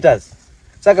 square meters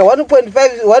saka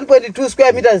 1.2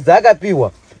 square meters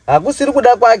dzaakapiwa hakusiri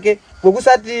kuda kwake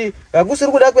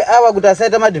hakusiri kuda kweava kuti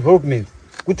asaita madevelopment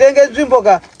kutenge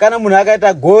nzvimbo kana munhu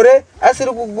akaita gore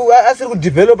asiri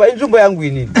kudevelopa inzvimbo yangu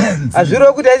inini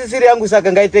hazvirevo kuti haisisiri yangu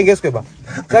saka ngaitengeswe ba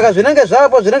saka zvinenge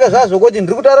zvapo zvinenge zvazvokuti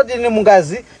ndiri kutaura kuti ini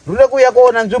mungazi ndinoda kuuya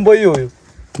kuona nzvimbo iyoyo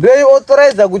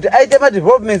ndoiauthoriza kuti aite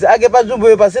madevelopments ake panzvimbo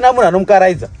iyo pasina munhu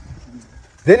anomukaraidza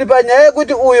then panyaya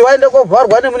yekuti uyu waende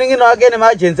kovharwa nemuning'ino wake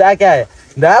nemajensi ake aya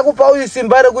ndaakupa uyu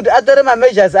simba rekuti atore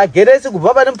mameasures ageresi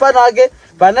kubva pane mufano wake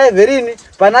pana everini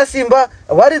pana simba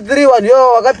wari 3-1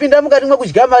 yo wakapinda mukati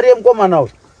mwekudya mari yemukomana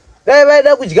uyu dai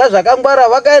vaida kudya zvakangwara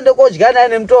vakaende kodya naye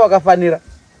nemutoo wakafanira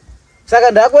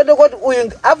saka ndaakuende kuti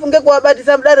uyu afunge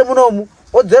kuvabatisa mudare munomu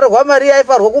odzorerwa mari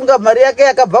yaifarwa kunga mari yake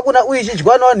yakabva kuna uyu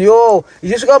ichidyiwa navanhu yo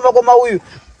ichisvika mumakoma uyu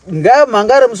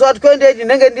ngamhangare musi wa 28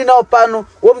 ndenge ndinawo pano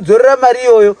womudzorera mari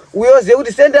iyoyo uyo ozive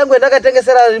kuti sendi yangu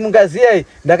yandakatengesera mungazi yayi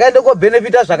ndakaende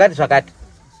kobenefita zvakati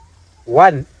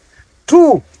 1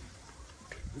 2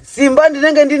 simba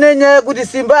ndinenge ndine nyaya yekuti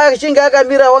simba achinge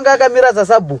akamira wanga akamira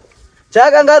zasabhuku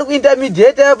chaakanga ari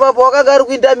kuintermediate apapo wakanga ari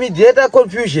kuintermediate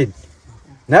confusion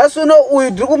nhasuno uyu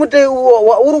ndiri kumuti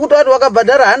uri kutoti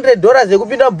wakabhadhara $100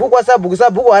 yekupinda mubhuku wasabhuku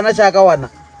sabhuku hana chaakawana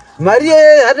mari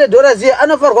 $100 iye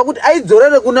anofarwa kuti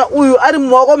aidzorere kuna uyu ari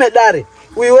mumaoko medare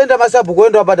uyu oenda masabhuku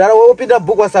oenda wabhadhara opinda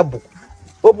mubhuku wasabhuku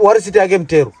opuwa risiti yake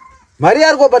mutero mari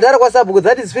yari kubhadhara kwasabhuku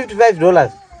that is $55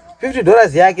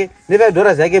 $50 yake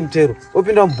ne$5 yake mutero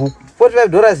opinda mubhuku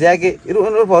 $45 yake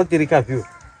inofanwa kuti rikaviwe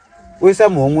oisa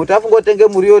muhomwe tafunge kutenge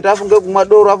muriwo tafunge kumwa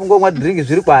doro afunge kumwa dringi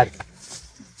zviri kwari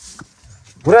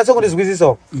Murasa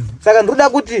kundizwisisawo. Saka ndoda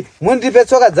kuti mundipe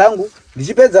tsoka dzangu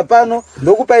ndichipedza pano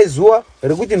ndokupai zuwa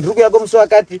rekuti ndiri kuya kumusi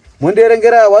wakati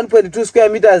mondierengera 1.2 square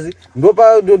meters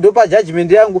ndopa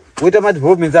judgment yangu woita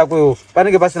madevelopments akwewo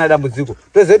panenge pasina dambudziko.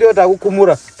 Tozoita kuti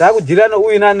takukumura takujirana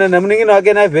uyu namuning'ina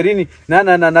wake naverini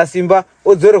nasimba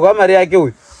odzorerwa mari yake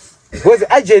uyu. Because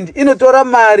agent inotora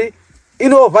mari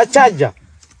ino-overcharger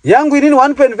yangu inini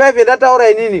 1.5 yandataura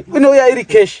inini inouya iri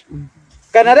cash.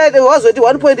 Kana raiti wazoti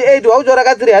 1.8 wautora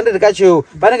ka 300 kachewo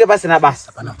panenge pasina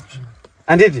basa.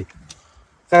 Anditi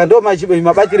saka ndo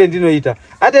mabatire ndinoita.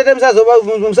 Atete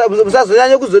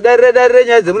musazonyanya kuzodarire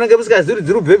nyaya dzemunenge musikaziri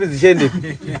dziri bhebi dzichende.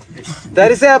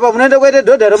 Tarisei apa munoenda kuite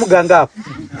dhodha remuganga apa.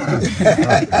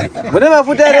 Mune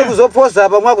mafuta ere kuzoposa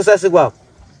apa mwakusasikwa apa.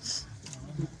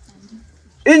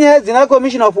 Inyaya dzina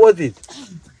commission of audit.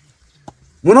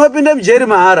 Munopinde mujeri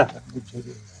mahara.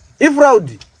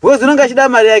 Ifraud. Wewe zinonga shida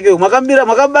mari yake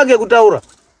makabange kutaura.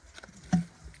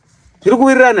 Tiri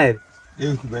kuwirirana ere.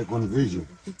 By conversion.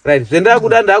 Right. Zenda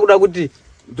ndakuda kuti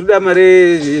ndoda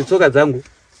mari tsoka dzangu.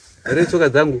 Mari tsoka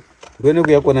dzangu. Ndone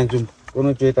kuya kona nzvimbo.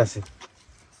 Unotoita sei?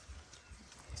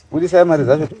 Budisa mari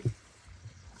dzacho.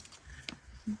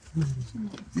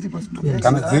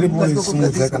 Kana dziri boy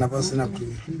simudza kana pasina kuti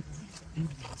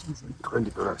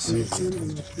 $20.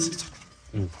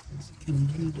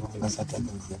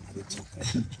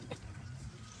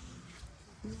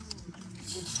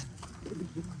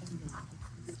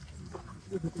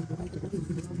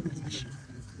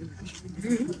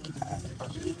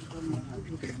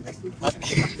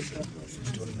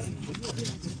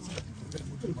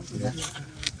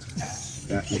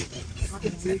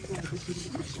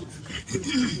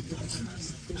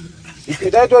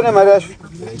 Ikidaitu mari yacho.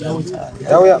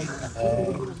 Yauya.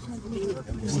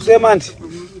 Musemanti.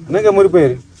 Munenge muri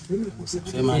kweri?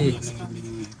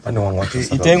 Pane wangwati.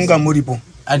 itenga muripo.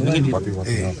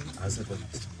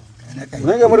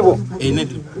 Munenge muripo?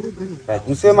 Right,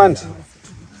 musemanti.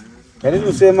 Kani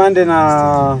musemande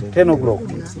na 10 o'clock.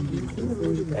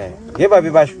 Ngeba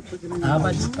bibasho.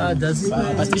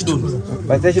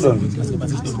 Batechidon.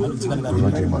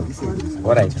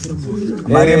 Alright.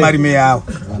 Mari me yao.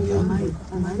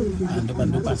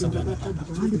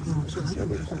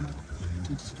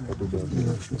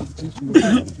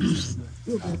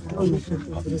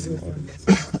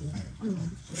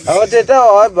 Awateta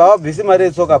wa bisi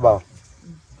mari tsoka bawo.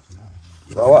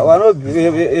 Wano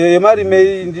mari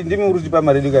me ndimi uruti pa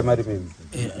mari ndika mari me.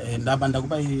 Ndaba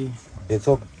ndakupa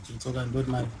yetsoka. Tsoka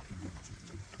ndoti mari.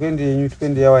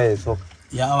 20 yawa yetsoka.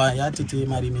 Yawa yatiti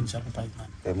mari me ndichakupa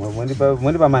mari.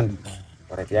 Mundi pa mandi.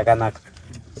 Alright, yakanaka.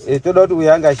 Toda kuti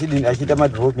uyanga achita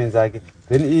madevelopments ake.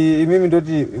 Then imimi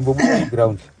ndoti imbobuda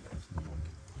ground.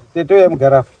 Teto ya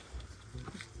mugarafu.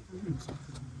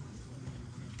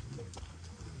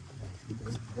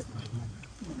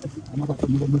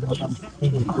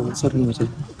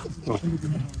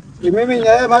 Imimi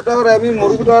nyaya mataura mimi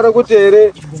muri kutaura kuti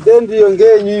ere ndiyo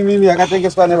ngenyu imimi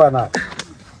yakatengeswa nevana.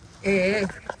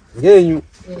 Ngenyu.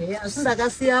 Asi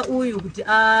ndakasiya uyu kuti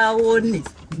aone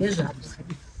nezvapo.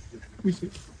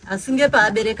 Asinge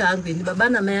paabereka angu ini baba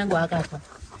namai angu akafa.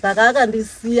 Saka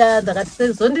akandisiya ndakati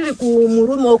sezondiri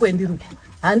kumurume wokwendiri.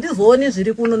 Handizooni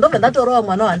zviri kuno ndobva ndatorawa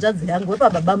mwana wanjadzi yangu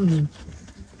wepababa munini.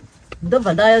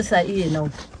 Ndobva ndayasa iye nawo.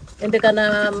 Ende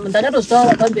kana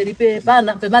ndakatozvitaura pamberi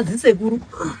pemadzisekuru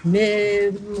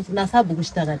nasabu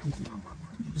kuchitakati.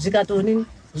 Zvikatoni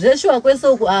zveshuwa kwese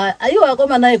uku aiwa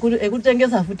akomana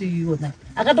ekutengesa futi iyona.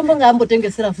 Akatombonga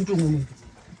ambotengesera futi umwe.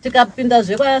 Tikapinda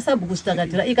zvekwayasabu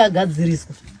kuchitakatira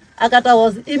ikagadziriswa.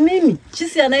 Akatawazi imimi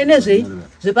chisiyana inezvei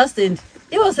zvepastendi.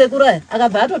 Iwo sekuraya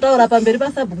akabva atotaura pamberi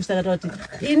pasabu kuchitakatira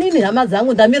kuti inini hama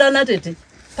dzangu ndamira natete.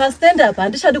 Pastendi apa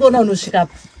handishadi kuona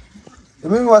unosvikapo.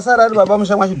 Imimi wasara ari baba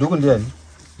mushamwa chiduku ndiani?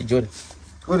 John.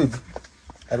 Uripi?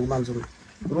 Ari kumanzuru.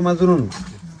 Kumanzuru.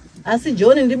 Asi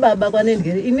John ndi baba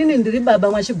kwanengere. Inini ndiri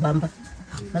baba mwachibhamba.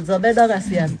 Madzibaba edu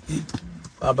akasiyana.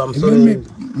 Baba msori.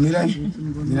 Mirai.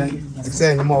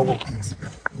 Ikisenge maoko.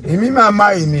 Imimi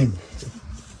amai imimi.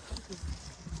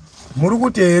 Muri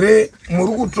kuti ere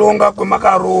muri kutonga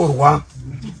kwemakaroorwa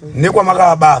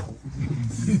nekwamakabarwa.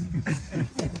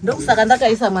 Ndokusaka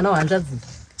ndakaisa mwana wanjadzi.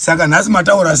 Saka nhasi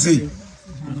mataura sei?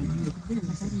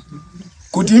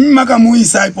 Kuti imi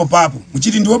makamuisa ipo papo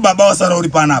muchiti ndiwo baba wasara uri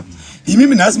panapa.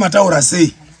 Imimi nhasi mataura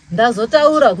sei?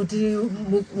 Ndazotaura kuti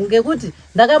ngekuti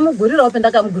ndakamugurirawo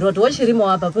pendakamugurira kuti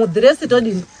wochirimo apa mudhiresi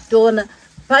todini toona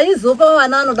paizopa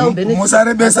vana anoda kubenefit.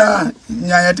 Musarebesa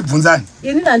nyaya tibvunzani.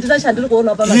 Ini handina chandiri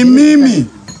kuona pa.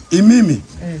 Imimi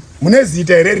mune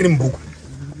zita ere riri mubhuku?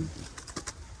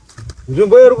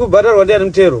 Nzvimbo iri kubhadharwa ndiani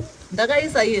mutero?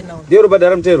 Ndakaisa iye nawo. Ndiyo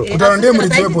kubhadhara mutero. Kutaura ndiye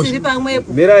muridzi webhodhi.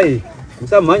 Mirai.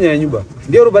 Samanya yenyuba.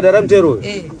 Ndiyo rubadara mtero.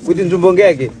 Kuti nzvimbo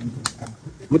ngeke.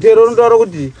 Mutero unotaura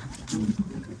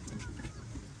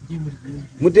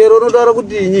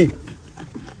kuti inyi.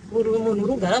 Munhu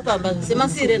rugara pamba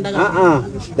semasire ndaka.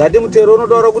 Ngati mutero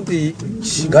unotaura kuti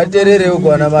ngaterere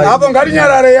uko ana mai. Hapo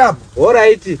ngarinyarare yapo.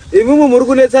 Alright. Imimi muri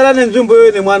kunetsana nenzvimbo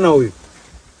yo nemwana uyu.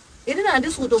 Ini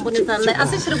handisi kutombonetsana naye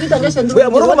asi chiri kuita ngeshendo.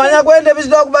 Muri kumanya kuende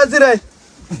bichida kubatsira.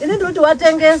 Ini ndoti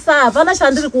watengesa hapana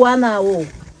chandiri kuwanawo.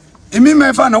 Imi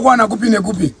maifana kuwana kupi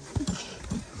nekupi.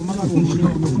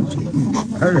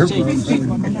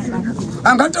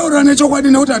 Angataura nechokwadi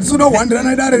nekuti hatisuda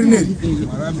kuhandirana dare rineri.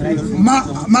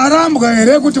 Marambwa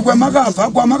here kuti kwamakabva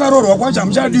kwamakarorwa kwacho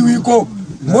hamuchadiwiko.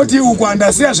 Moti uku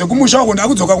handasiya zvekumusha uko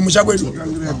ndakudzoka kumusha kwedu.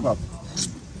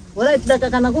 Wala itaka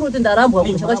kana kuruti ndarambwa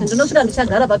kumusha kwacho ndinosvika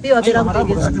ndichagara papiwa wapera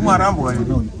kutengesa.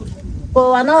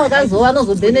 Ko wana wakazowa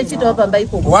anozobenefita wapamba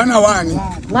ikoko. Wana wani?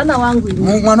 Mwana wangu.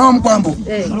 Mwana wamukwambo.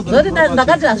 Zoti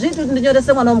ndakati hazviti kuti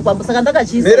ndinyorese mwana wamukwambo saka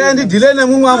ndakachisa. Mera ndidhile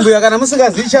nemumwambuya kana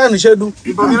musingazivi chanhu chedu.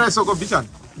 Imbomira isoko bichana.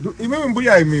 Imimi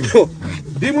mbuya imimi.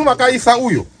 Ndimwi makaisa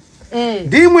uyo.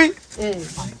 Ndimwi.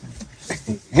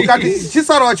 Mukati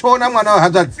chisaro wachoona mwana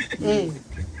wahanzvadzi.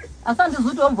 Asante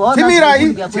zutomboona.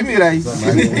 Timirai.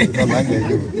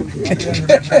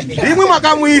 Ndimwi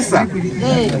makamuisa.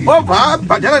 Obva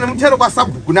bhadhara nemutero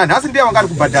kwasabhuku nhasi ndiye wangari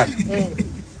kubhadhara.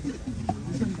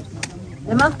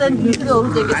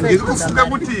 Ndikufunga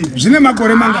kuti zvine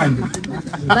makore mangani?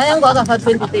 Mai yangu akafa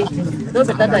 2013.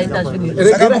 Ndobva aita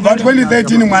zvinhu. Saka kubva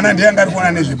 2013 mwana ndiye angari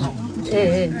kuona nezvipo.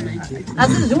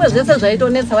 Asi zvimwe zvese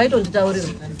zvaitonetsa waitonditaurira.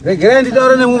 Regerai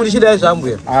nditaure nemwe muchidai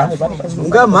zvambuya.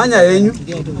 Mungamhanya henyu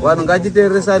vanhu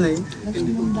ngachiteeresanei.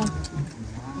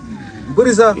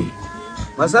 Mpurisa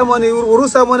masamoni uri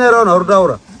usamonera vanhu vari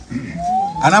kutaura.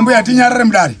 Ana mbuya tinyarare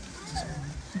mudare.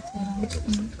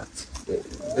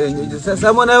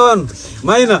 Samonai vanhu.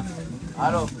 Maina.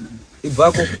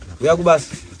 Ibvako uya kubasa.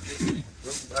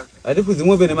 Hatipfudzi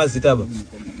mwombe nemazita ba.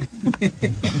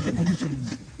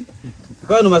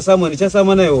 Vanhu masamoni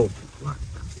chasamonaiwo.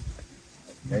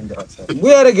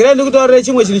 Mbuya regerai ndikutaurire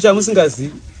chimwe chinhu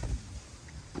chamusingazivi.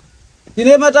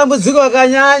 Tine matambudziko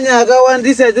akanyanya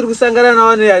akawandisa atiri kusangana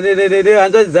nawo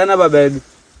nehanzvadzi dzana baba edu.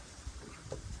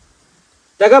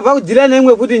 Takabva kudhira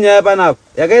neimwe futi nyaya panapa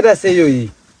yakaita seyo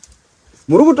iyi.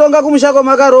 Muri kutonga kumusha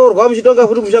kwamakaroorwa muchitonga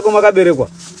futi kumusha kwamakaberekwa.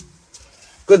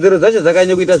 Kodzero dzacho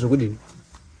dzakanyanya kuita zvokudini.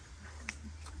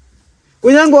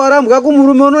 Kunyange warambwa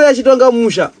kumurume unouya achitonga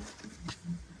mumusha.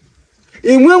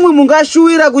 Imwemwe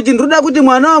mungashuwira kuti ndoda kuti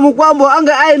mwana wamukwambo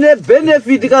anga aine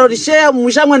benefit kana kuti share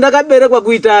mumusha mwandakaberekwa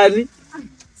kuitani.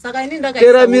 Saka ini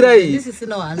ndakaita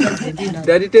ndisisina wahanzvadzi ndinda.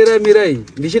 Ndatiteramirai.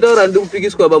 Ndichitaura ndiri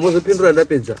kupikiswa ba muzopindura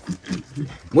ndapedza.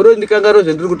 Muri ndikangano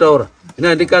zvendiri kutaura.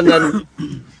 Ina ndikangano.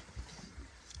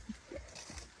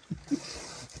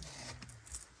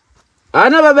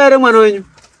 Ana baba ere mwana wenyu?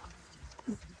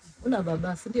 Una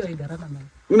baba si ndiyo igara na mama.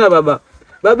 Una baba.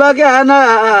 Baba yake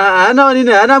hana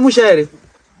wanini, hana musha ere?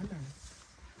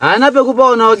 Hana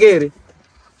pekupaona wake ere?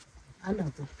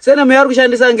 Anapo. Sena meyari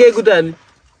kushandisa ngei kutani?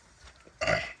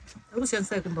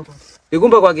 Ukushandisa ikumba kwake.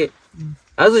 Ikumba kwake?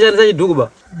 Azoshandisa chidhuku ba?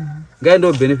 Ngai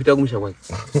ndo benefita kumusha kwake.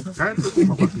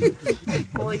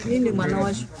 Ko inini mwana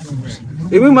wacho.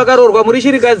 Imi makaroorwa muri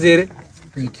shirikadzi ere?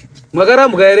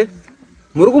 Makarambwa ere?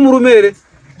 Muri kumurume ere?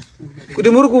 Kuti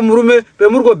muri kumurume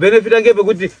pemuri kubenefita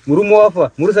ngepekuti murume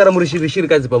wafa muri sara muri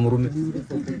shirikadzi pamurume.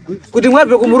 Kuti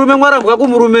mwabve kumurume mwarambwa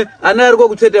kumurume ana ari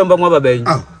kokutsetemba mwababa yenyu.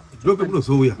 Ndoke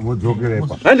munozouya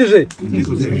modzokerepa. Handizve?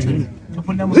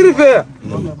 Zviri fair.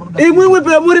 Imwimwe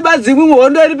pemuri badzi imwimwe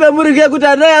hondo iri pemuri ngekuti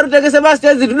ana ari kutengesa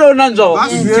masitenzi tinoona nzvawo.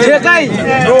 Jekai.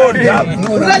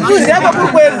 Urachuzi apa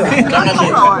kuri kwenda.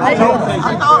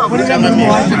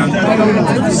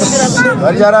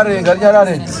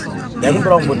 Ngarinyarare.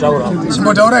 Yakundora kumbotaura.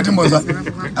 Chimbotaura timboza.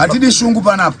 Hatidi shungu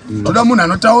panapa. Toda munhu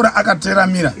anotaura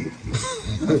akateramira.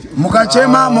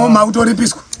 Mukachema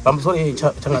mautoripiswa. Pamusoro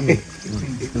changamira.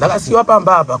 Ndakasiwa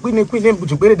pamba apa kuine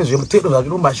zvikwerete zvemutero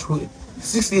zvakiri kumashure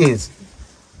 6 years.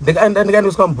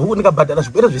 Ndikaendeswa mubhuku ndikabhadhara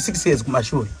zvikwerete zve6 years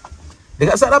kumashure.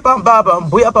 Ndikasara pamba apa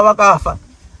mbuya pavakafa.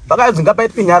 Vakazi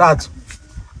ngapaitwe nyaradzo.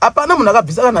 Apana munhu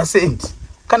akabvisa kana sendi.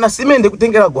 Kana simende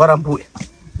kutengera gwara mbuya.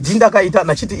 Ndindakaita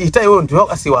nachiti ita iwo ndiwo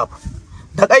akasiwapo.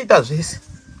 Ndakaita zvese.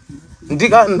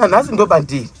 Nhasi ndo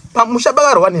bandiri. Pamusha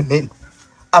bakarwa nemheni.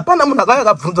 Apana munhu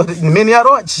akabvunza kuti mheni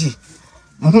yarowa chii.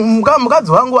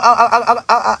 Mukadzi wangu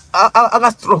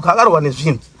akastroke akarwa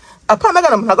nezvinhu. Apana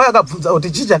kana munhu akabvunza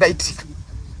kuti chii chakaitika.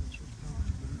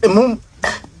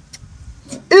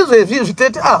 Izvezvi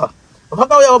zvitete ava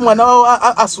vakauya mwana wavo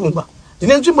asungwa.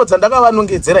 Ndine nzvimbo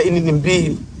dzandakavanongedzera inini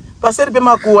mbiri. Paseri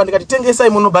pemakuwa ndikati tengesai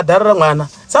munobhadharira mwana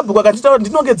sabhuku akanditaura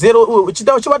ndinongedzero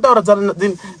chivataura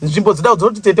nzvimbo dzida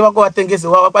dzoti tete wako watengese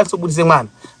wakwanisa kubudisa mwana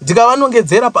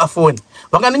ndikavanongedzera pafoni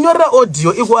vakandinyorera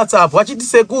audio ikuwhatsapp vachiti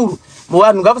sekuru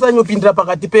vanhu ngavasanyopindira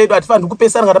pakati pedu hatifaniri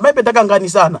kupesana kana mai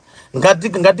petakanganisana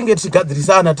ngatinge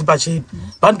tichigadzirisana tipachedu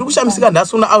vanhu tiri kushamisika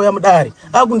nhasi una auya mudare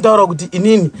akunditaura kuti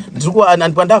inini ndiri kuwana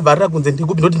pandavharira kunze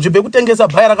ndikupi ndoti nzvimbo yekutengesa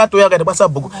bhaya rakatoya kaita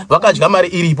kwasabhuku vakadya mari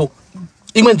iripo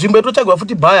imwe nzvimbo yetotsvagwa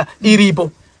futi bhaya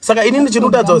iripo saka inini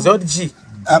chinotadza kuziva kuti chii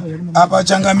apa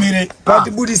Changamire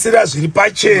patibudisira zviri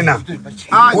pachena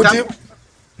kuti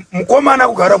mukomana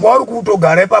kugara kwauri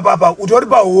kutogara ipapapa utori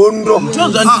pahondo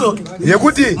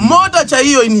yekuti mota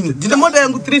chaiyo inini ndine mota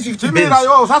yangu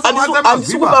 350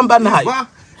 handisi kufamba nayo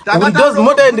ndozi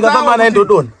mota iyi ndikafamba nayo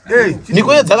ndodona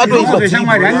nikoyo dzakatoitwa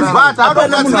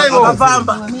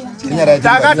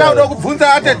takatauda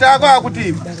kubvunza atete ako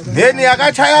akuti Mheni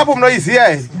akachayapo munoiziya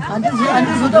here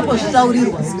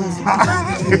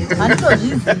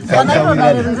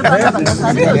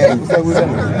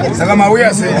saka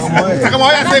mauya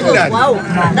sei kudai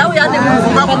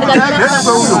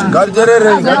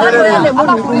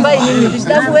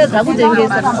ndichidakuveza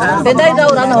kutengesa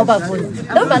pendaitaura nawo pafoni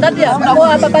ndobva ndati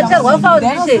apa pacharwa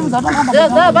foundation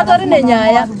patori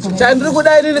nenyaya chandiri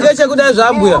kudai nini ngechekudai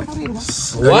zvambuya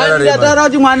wandataura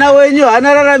kuti mwana wenyu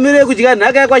hana raramire kudya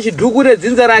nhaka yakwachidhuku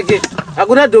nedzinza rake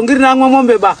hakuna dhongi rinamwe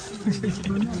mombe ba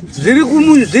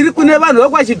zviri kune vanhu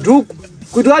vekwachidhuku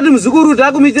kuti wati muzukuru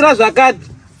takumitira zvakati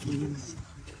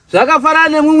zvakafanana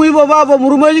nemumwe ipopapo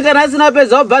murume wenyu kana asina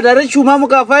pedza wabhadhare chuma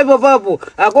mukafa ipopapo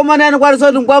akomana anokwanisa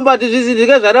kuti mukwambati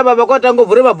zvizindike zvana baba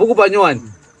kwatangovhure mabhuku panyowani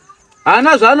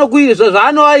hana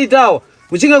zvaanoaitawo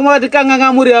muchinge mwakati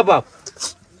kanganga muri apapo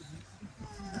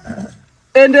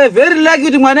ende very lucky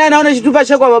kuti mwana yana une chitupa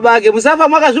chekwa baba ake musafa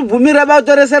mwakazvibvumirira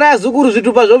batoresera azukuru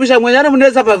zvitupa zvomusha mwenyana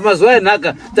munetsa pamazuva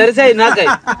enhaka tarisai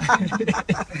nhaka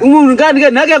munhu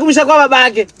ngandike nhaka yekumusha kwa baba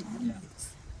ake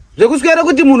zvekuswera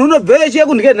kuti munhu unobvere chiye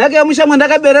kundike nhaka yamusha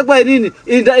mwandakaberekwa inini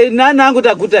nani angu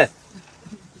taguta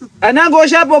anange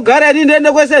oshapo gara inini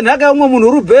ndiende kwese nhaka yomwe munhu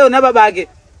urubveyo nababa ake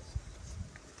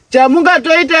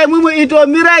chamungatoita imwimwe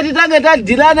itomirai titange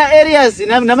tadhilana areas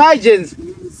namaagents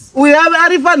uye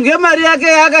arifanirwe mari yake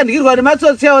yaakandyirwa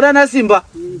nematsotsi aona nasimba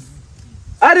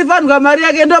arifanirwa mari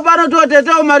yake ndo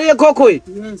panototetawo mari yekokoi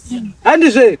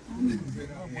handizve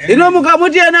hino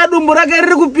mukamuti yena dumbu rake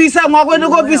riri kupisa mwakwende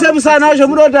kopise musana wacho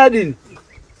munoti adini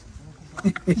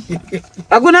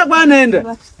hakuna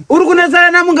kwaanoenda uri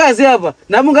kunetsana namungazi apa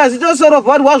namungazi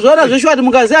tosorovha kuti wazviona zveshuwa kuti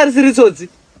mungazi harisiri tsotsi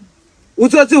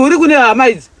utsotsi huri kune hama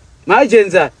idzi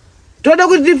maagenzi aya toda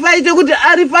kuti tifaite kuti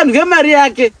arifanirwe mari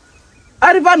yake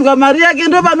arifanirwa mari yake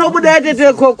ndo panobuda yatete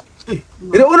ekoko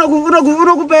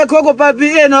unokupa ekoko papi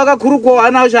iyena wakakurukwawo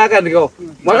hanawo chaakandikawo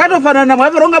mwakatofanana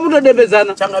mwaveronga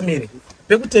mutodembedzana Changamire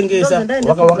pekutengesa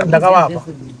ndakavapa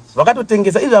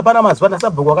vakatotengesa izvi hapana mazuva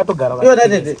nasabhuku vakatogara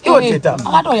iwo teta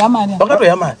vakatoya mari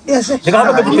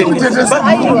ndikavapa pekutengesa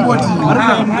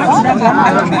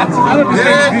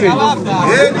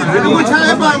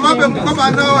ndikuchayepamba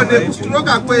pemukomanawo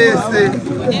nekuchiroka kwese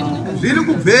zviri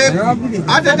kubvepo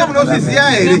atete munozviziya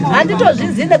here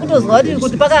handitozvizivi nekutozwa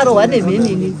kuti pakarohwa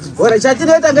nemhenini ora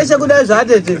chatinoita ngechekudai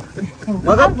zvatete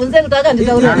mwakabvunze kuti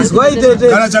akanditauraizwaitete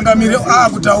kana Changamire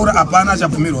akutaura hapana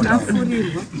chabvumirwa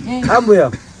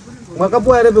ambuya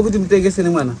mwakapuwa here pekuti mutengese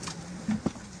nemwana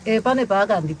pane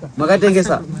paakandipa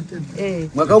mwakatengesa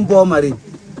mwakamupawo mari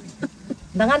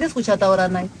ndanga ndisi kuchataura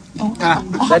naye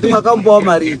ngati mwakamupawo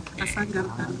mari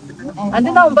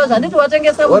handinaumba zvanditi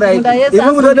watengesa munda yese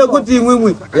imwe munode kuti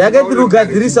imwimwe yake tiri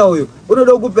kugadzirisa uyo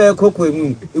unode kupa ekoko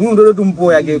imwimwe munode kuti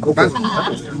mupowo yake ekoko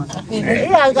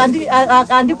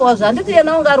akandipawo zvanditi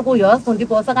yena unga ari kuhyo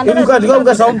asikundipawo sakandika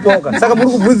mukasamupawoka saka muri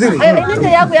kubvunziri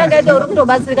inini yaku yangaita uri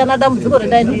kutobatsirikana dambudziko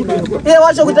rendainikuda iye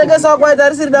wacho kutengesa kwaita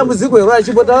harisiri dambudziko ero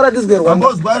achimbotaura tizgerwa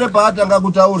ambozware paatanga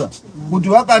kutaura kuti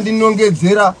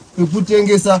vakandinongedzera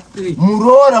pekutengesa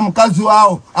muroora mukadzi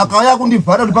wavo akauya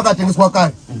kundivhara kuti pakatengeswa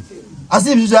kare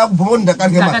asi izvi zvakubvuma kuti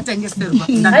ndakarye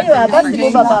aiwa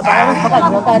hapasipo baba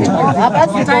pakadzwa kare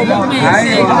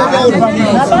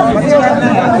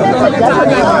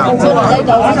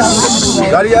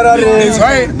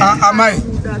zvai amai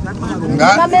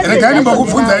regai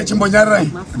ndimbokubvunzai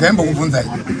chimbonyararai regai mbokubvunzai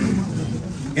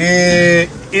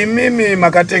imimi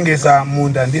makatengesa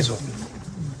munda ndizvo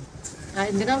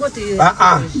ndingangoti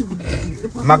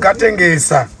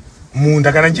makatengesa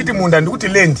munda kana nchiti munda ndikuti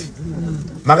lendi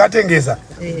makatengesa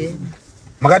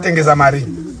makatengesa mari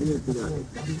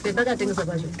pepakatengesa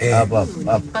pacho apa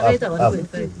pakaita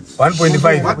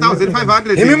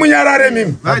 1.5 imi munyarare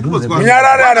mimi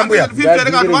munyarare ana mbuya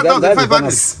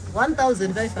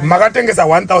 1500 makatengesa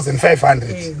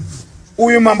 1500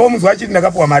 uyu mambo munzwa chiti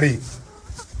ndakapuwa mari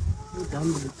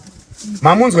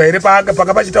mamunzwa here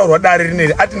paka pachitaurwa dare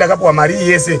rineri ati ndakapuwa mari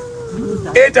yese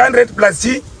 800 plus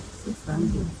chi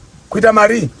kuita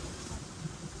mari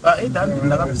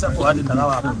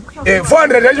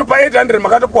 400 yacho pa 800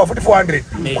 makatopuwa futi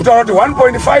 400 kutaura kuti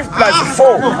 1.5 plus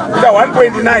 4 kuita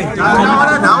 1.9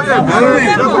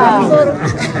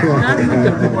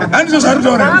 andizvo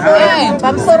zvarutaura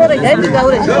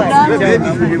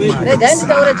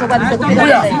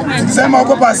ndisai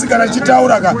maoko pasi kana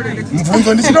chitaura ka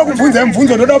mubvunzo ndichida kubvunzai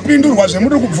mubvunzo ndoda kupindurwa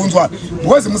zvemuri kubvunzwa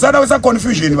because musada kuisa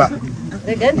confusion va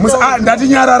ndati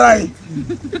nyararai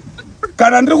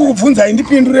kana ndiri kukubvunzai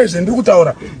ndipindure zvendiri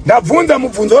kutaura ndabvunza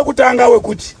mubvunzo wekutanga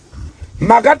wekuti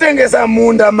makatengesa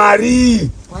munda mari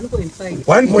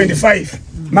 1.5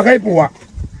 makaipuwa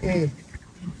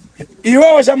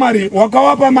iwewo shamari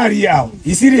wakawapa mari yawo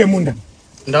isiri yemunda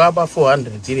ndakapa 400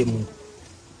 dziri munda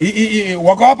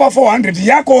wakawapa 400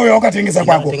 yakoyo wakatengesa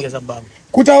kwako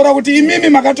kutaura kuti imimi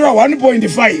makatora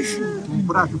 1.5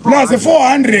 plus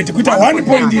 400 kuita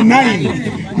 1.9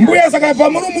 mbuya saka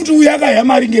pamuri muti uyu akahya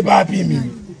mari ngepapi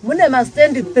imimi mune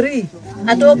mastand 3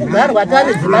 atokugarwa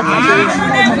tane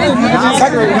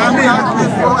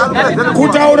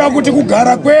kutaura kuti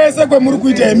kugara kwese kwemuri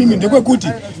kuita imimi ndekwekuti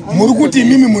muri kuti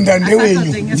imimi munda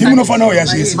ndewenyu ndimunofanira kuya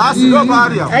zvese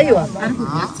aiwa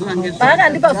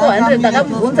paakandipa 400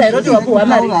 ndakabvunza iroti wapuhwa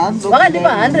mari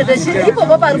wakandipa 100 chiri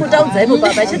ipopo pari kutaudza ipo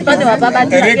baba chiti pane wababa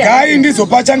regai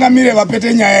ndizopachangamire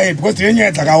vapete nyaya iyi because tine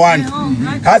nyaya dzakawanda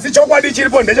asi chokwadi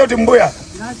chiripo ndechekuti mbuya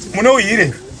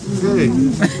munouhire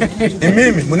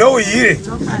imimi munouhire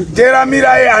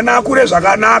teramirai ana akure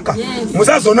zvakanaka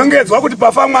musazonongedzwa kuti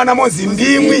pafa mwana mozi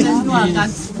ndimwi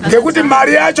ngekuti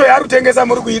mari yacho yari kutengesa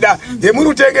muri kuida yemuri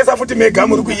kutengesa futi mega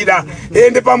muri kuida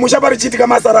ende pamusha pari chiitika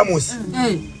masaramusi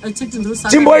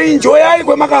chimboinjoyai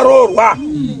kwemakaroorwa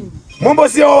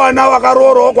mombosiyawo vana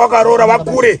vakaroorwawo kwakaroora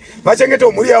vakure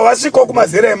vachengetewo mhuri yavo vasvikawo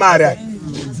kumazera emari aya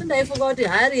ndaifunga kuti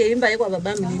hari yeimba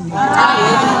yekwababa Mheni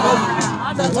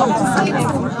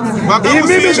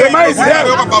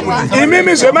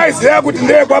imimi zvemaiziva kuti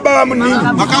ndeyekwababa Mheni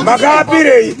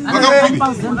makaapirei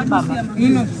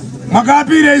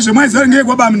makaapirei zvemaiziva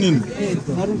ngeyekwababa Mheni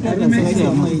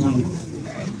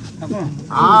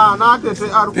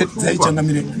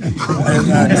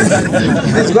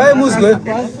Zgai muswe.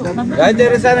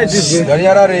 Ngateresana tizwe.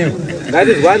 Nganyarare.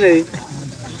 Ngatizwanei.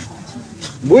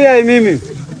 Mbuya imimi.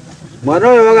 Mwana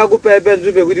wewe wakakupa ipe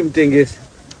nzumbe kuti mutengese.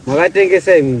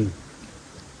 Mwakatengesa imimi.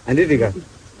 Andidika.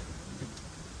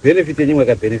 Benefit yenyu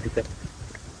mwakabenefita.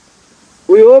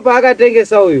 Uyo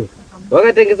paakatengesa uyo.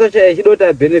 Wakatengesa cha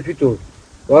chidota benefit uyo.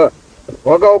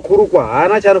 Wakaokurukwa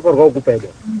hana chanofarwa kukupa ipe.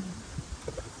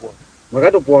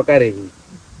 Makatopuwa kare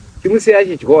chimusiya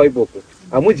chidyawo ipopo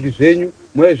amudyi zvenyu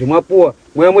mweya zvemapuwa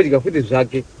mweya mudya futi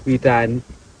zvake kuitani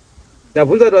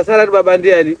ndabvunza kuti wasara ati baba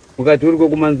ndiani mukati uri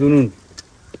kokumanzununu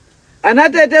ana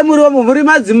tete muri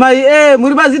madzimai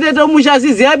muri mazitete umusha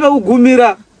asiziya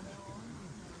pekugumira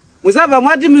musabva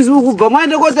mwati kubva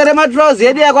mwaende kotore matrauzi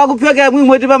edu yakwakupfeka imwi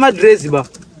mwoti pamadhirezi ba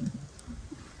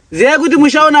ziyai kuti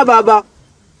mushaona baba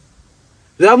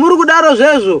zvamuri kudaro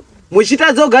zvezvo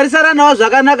muchitadza kugarisana nawo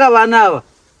zvakanaka vana ava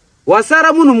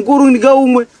wasara munhu mukuru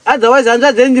ngeumwe otherwise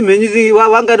hanzva dzenyu Mheni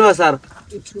vangani wasara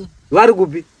vari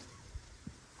kupi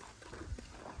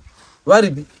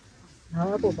varipi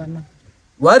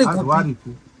vari kupi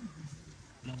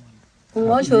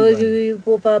kumwasho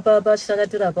ipo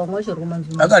pachakatira pamwasho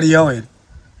romanzuma akariyawo here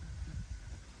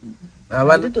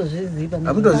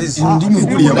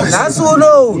nhasi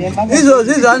unou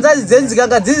izvozvi izvo hanzvadzi dzenyu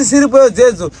dzikanga dzisiripoyo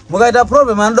dzedzo mukaita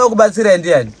problem anoda kubatsirai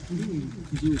ndiani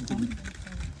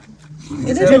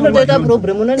ini zvinotoita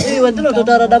problem unondiwe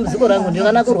ndinototaura dambudziko rangu ndio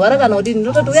kana kurwara kana kuti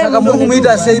saka muri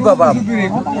kumuita sei papapo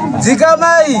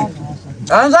dzikamai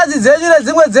hanzvadzi dzenyu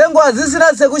nedzimwe dzenguva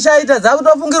hadzisina sekushaita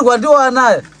dzakutofungirwa ndiwo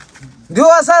anaya ndiwo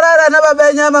wasara ari ana baba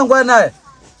enyu amangwanaya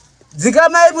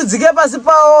dzikamai mudzike pasi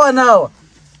pawo anawa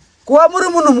kuva muri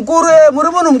munhu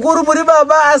mukuru muri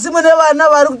baba asi mune vana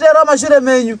vari kuteera mashure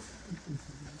menyu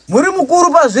muri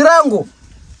mukuru pazvirango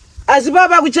asi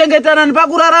baba kuchengetana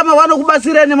nepakurarama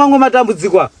vanokubatsirei nemamwe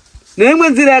matambudziko neimwe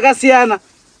nzira yakasiyana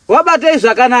wabatei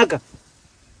zvakanaka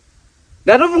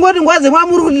ndatofunga kuti nguva dzemwa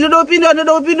muri kuti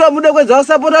ndoda kupinda mude kwedza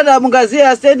usapota kuti hamungaziye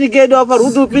astendi kedu apa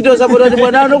kuti upinde usapota kuti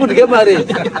mwana anokudye mari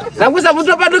nakusa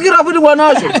mutopatukira futi mwana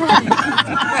wacho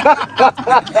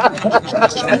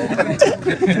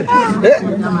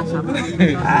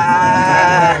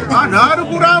anhu ari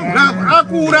kurambwa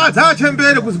akura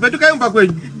dzaachembere kuzipetuka imba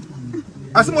kwenyu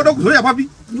asi moda kuzoya papi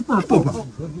ipopa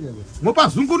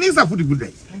mopazungunisa futi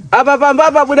kudai apa pamba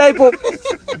apa budaipo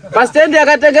Pastendi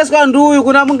yakatengeswa nduyu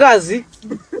kuna Mungazi.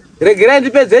 Regerai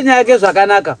ndipedze nyaya yake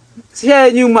zvakanaka. Siya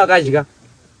yenyu makadya.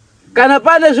 Kana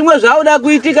pane zvimwe zvauda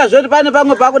kuitika zvoti pane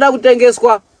pamwe pakuda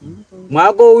kutengeswa.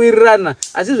 Mwako wirirana.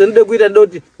 Asi zvenode kuita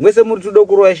ndoti mwese muri tudo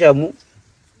kuroya shamu.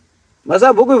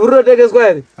 Masabhuku ivhu rinotengeswa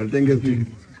here? Alitengeswi.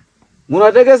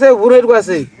 Munotengesa ivhu roitwa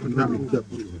sei?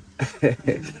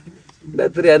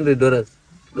 That's $300.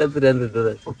 That's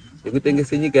 $300.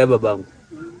 Yekutengesa nyika yababangu.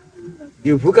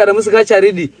 Ivhu kana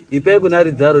musikacharidi ipai kuna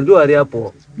Ridzaro ndio ari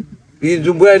apo. Iyi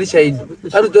nzvimbo yari shaidi.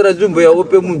 Anotora nzvimbo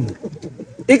yaope munhu.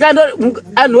 Ikando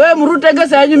anhu we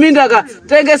murutengesa yanyu mindaka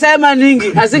tengesa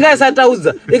maningi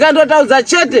asingaisataudza. Ikandotaudza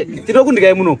chete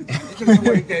tinokundikai muno.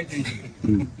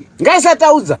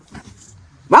 Ngaisataudza.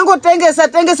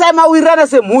 Tengesa mawirirana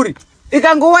semhuri.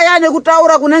 Ikangowaya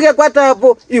nekutaura kunenge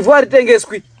kwatapo ivhu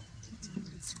aritengeswi.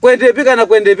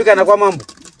 Kwendepi kana kwa mambo.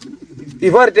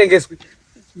 Ivhu aritengeswi.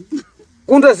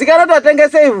 Kundozikana kuti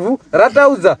atengese ivhu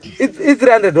rataudza it's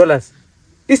 $300.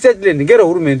 Istatland ngere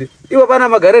hurumende. Iwo pana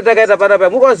magareta akaita panapa.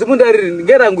 Muko zimunda riri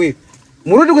ngera ngwi.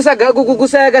 Muruti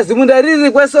kusayaka zimunda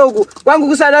riri kwesoku kwangu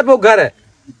kusada pogara.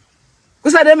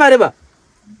 Kusade mareba.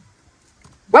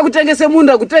 Kwakutengese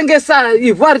munda kutengesa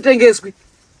ivhu aritengeswi.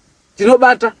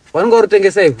 Tinobata vanonga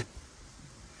urutengesa ivhu.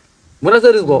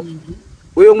 Munasorizwa.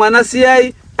 Uyo mwana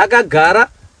siyai akagara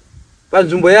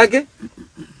panzvimbo yake.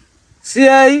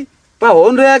 Siyai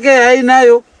pahondo yake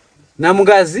yainayo na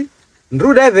Mungazi.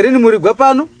 Nduda Everini Murigwa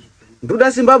pano,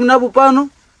 nduda Simba Munapo pano,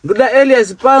 nduda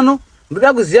Elias pano,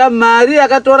 nduda kuziya mari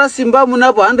akatora Simba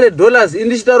Munapo $100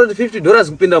 indi chitauro $50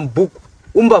 kupinda mubhuku.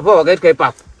 Umbavha wakaitwa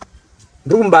ipapo.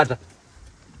 Ndikumbata.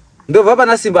 Ndobva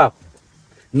pana Simba.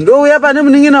 Ndouya pane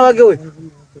muningina wake we.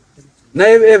 Na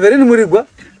Everini Murigwa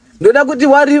ndoda kuti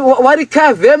wari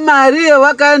kave mari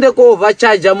wakaende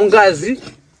kovhachaja Mungazi.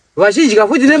 Vachidya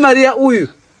futi nemari ya uyu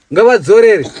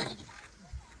ngavadzorere.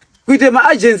 Kuite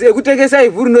maagency ekutengesa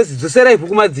ivhu rinozidzosera ivhu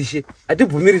kumadzishe.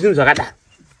 Hatibvumiri zvinhu zvakadaro.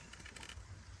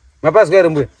 Mapazwa here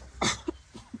mbuya?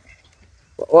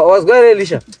 Wazwa here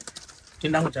Elisha?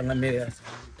 Tindanguchangamira.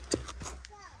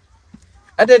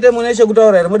 Atete muneshe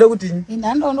kutaura here mode kutini?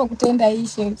 Ndandonokutenda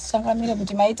ishe changamira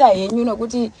kuti maita henyu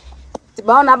nokuti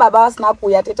tibaona baba vasina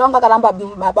kuuya tete wanga karamba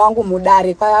baba wangu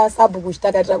mudare kwasabhuku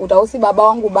chitakatira kuti ausi baba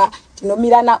wangu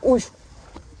tinomirana uyu.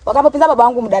 Wakapopinza baba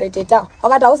wangu mudare teta.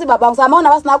 Wakati ausi baba wangu samaona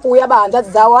vasina kuuya bahanzvadzi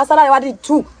dzavo wasara wati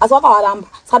 2 asi wakawaramba.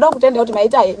 Sada kutenda kuti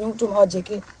maita henyu mutuma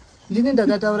wajeke. Ndini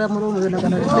ndakataura muromo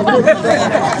kana.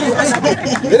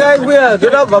 Ndira nguya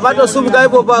ndoda kubva patosumuka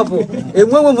ipo papo.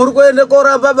 Imwemwe muri kuende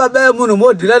koramba baba yemunhu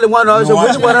modhila nemwana wacho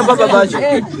kuti mwaramba babacho.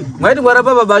 Mwaiti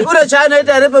mwaramba babacho. Ure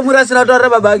chaanoita here pemuri asina kutaura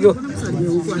babake.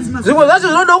 Zvimwe zvacho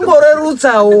zvinoda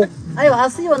kungorerutsawo. Ayo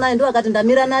asi yona ndo akati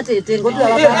ndamira natete ngoti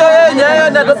nyaya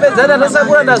ndatopedzana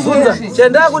ndosakura ndazunza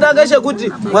chendakuda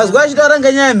ngechekuti mwazwa achitaura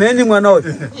ngenyaya yemheni mwana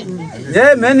uyu. Nyaya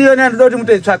yemheni yona ndoda kuti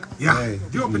mutoitsvaka.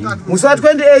 Musi wa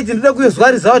 28 ndinoda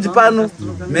kuizwa result pano.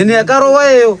 Mheni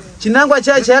yakarova iyo chinangwa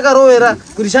chacho yakarovera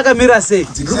kuti chakamira sei.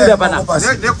 Ndikuda panapa.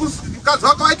 Mukadzi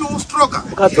wako waiti ustroka.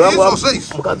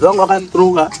 Mukadzi wangu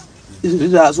akastroka. Izvi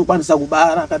zvazokwanisa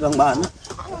kubara kana mwana.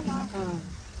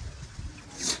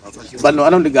 Vanhu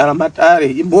vanondigara Matare.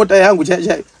 Imota yangu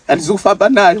chaichai handisi kufamba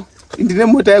nayo. Ndine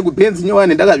mota yangu Benz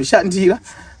nyowani ndakazvishandira.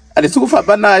 Handisi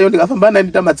kufamba nayo ndikafamba nayo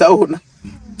nditamatsaona.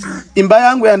 Imba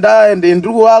yangu yandaende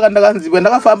ndiri kuvaka ndakanzibwa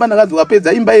ndakafamba ndakanzi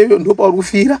wapedza imba iyoyo ndopauri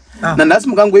kufira. Nanhasi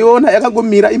mukangoiona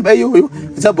yakangomira imba iyoyo.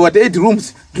 It's about 8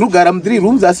 rooms. Ndiri kugara mu 3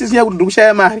 rooms asi nyaya kuti ndiri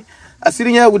kushaya mari.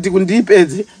 Asiri nyaya kuti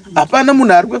kundipedze. Hapana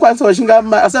munhu ari kukwanisa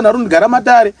wachinga asana ari kundigara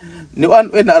Matare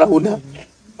nevanhu venharaunda.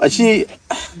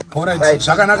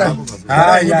 Zvakanaka.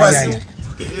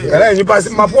 Nyipasi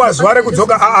mapuwa zuva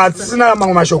rekudzoka hatisina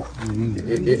mamwe mashoko.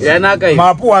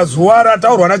 Mapuwa zuva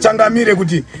rataurwa naChangamire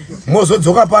kuti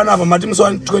mozodzoka pano apa mati musi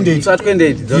wa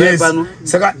 28.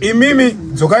 Saka imimi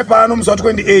dzokai pano musi wa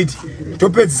 28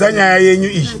 topedzisa nyaya yenyu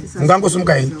iyi.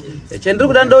 Mungangosumuka henyu. Chendiri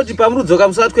kuda ndoti pamurudzoka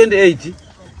musi wa 28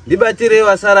 ndibatire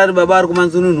vasara ari baba ari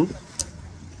kumanzununu.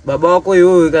 Baba wako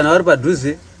iwoyo kana vari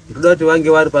padhuze ndoda kuti vange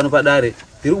vari pano padare.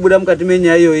 Tiri kubuda mukati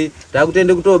menyaya iyoyi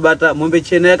takutende kutobata mombe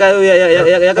chena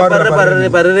yakaparira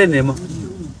parire nhema.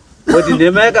 Kuti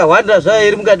nhema yakawanda zvayo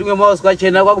iri mukati mwemauswa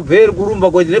chena kwakubveri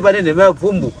kurumba kuti nepane nhema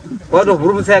yapfumbu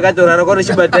kwatovhurumutsa yakatorara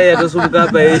kwatochibatai yatosumuka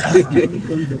apa.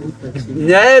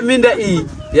 Nyaya yeminda iyi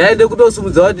yaende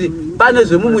kutosumudza kuti pane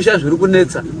zvemumusha zviri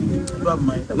kunetsa.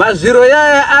 Mazviro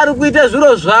yaya ari kuita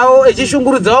zviro zvawo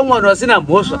echishungurudzawo mwanhu asina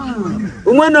mhosva.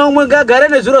 Umwe naumwe ngagare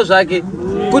nezviro zvake.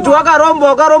 Kuti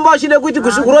wakaromba uchide kuti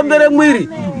kurombere mwiri.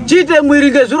 Chiite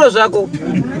mwiri ngezviro zvako.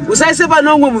 Usaise pane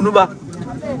umwe munhu ba.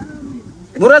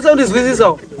 Murasa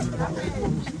kundizwisisawo.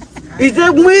 ite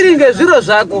mwiri ngezviro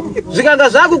zvako zvikanga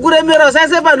zvakukuremera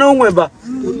usaise pane umwe ba.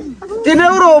 Tine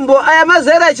urombo aya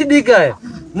mazera achidika aya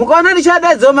mukaona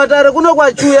ndichadaidza matare kuno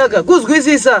kwachuyaka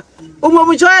kuzwisisa umwe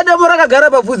muchoya demo rakagara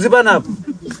pabvudzi panapo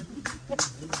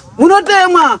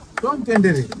munotemwa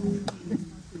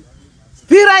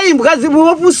pira imbwa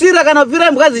dzimuvopusira kana pira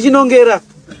imbwa dzichinongera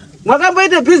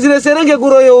mwakamboite bhizinesi ere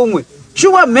ngekuroyo umwe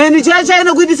shuwa mheni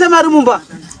chachaine kuitise mari mumba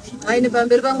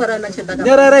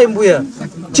nyararai mbuya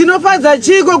chinofadza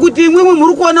chiko kuti imwimwe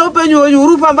muri kuona upenyu hwenyu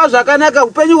huri kufamba zvakanaka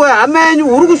upenyu hwehama yenyu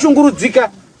huri kushungurudzika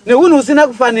neunhu usina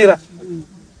kufanira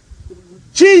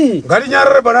chinyi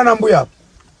ngatinyarare banana mbuya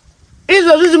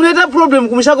izvozvi munoita problem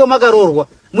kumushako makarorwa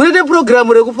munoite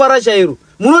programu rekufara chairo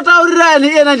munotaurirani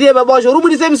ena ndiye baba wacho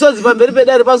rumudise misodzi pamberi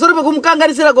pedare pamusoro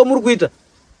pekumukanganisira kwamuri kuita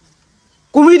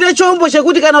kumuite chombo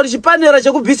chekuti kana kuti chipanera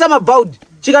chekubvisa mabhaudhi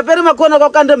chikapere makona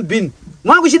kwakanda mubhini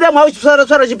mwakuchida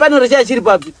mwakuchitsvara chipanera chaya chiri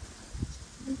papi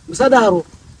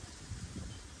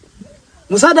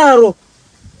musadaro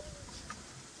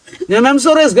nyama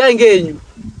yemusoro ezgai ngenyu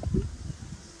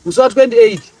musi wa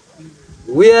 28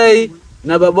 uyai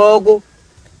nababa wako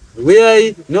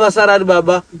uyai nevasara ari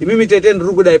baba imimi tete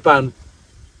ndiri kudai pano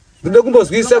ndode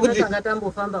kumbozwisisa kuti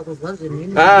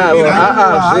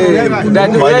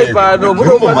ndatiuyai pano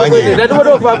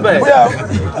ndatibodofamba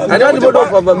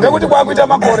ndatimbodofamba nekuti kwakuita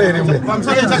makorere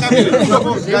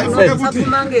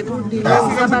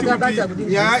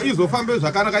nyaya izofambe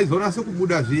zvakanaka izonase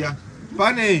kubuda zviya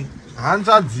pane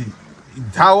hanzvadzi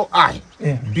dzawo aya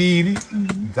mbiri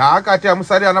dzaakati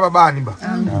amusari ana baba animba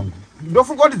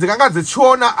ndofunga kuti dzikanga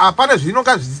dzichiona hapana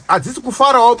zvinonga hadzisi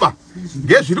kufarawo ba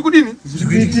ngezviri kudini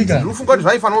ndinofunga kuti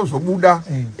zvaifanira kuzobuda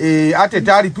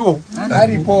atete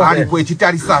aripo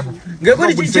echitarisana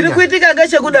ngekuti chiri kuitika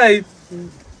ngechekudai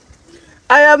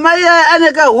aya mai aya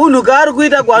ane kahunhu kaari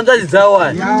kuita kuhanzvadzi dzawo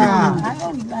aya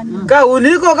kahunhu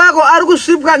iko kako ari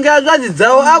kusvipwa ngehanzvadzi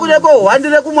dzawo akude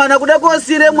kohwandire kumwana kude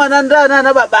kosire mwana ndana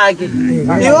ana babake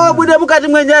iwo bude mukati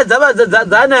mwenyaya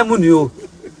dzaana yemunhu iwo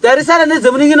tarisana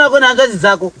nedzemuningina wako nehanzvadzi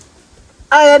dzako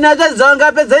aya nehanzvadzi dzawo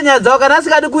ngapedze nyaya dzawo kana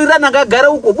asikadi kuwirirana ngagare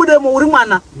uko budemo uri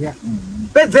mwana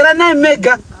pedzera nai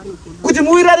mega kuti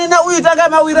muwirane nauyu tanga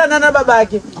mawirirana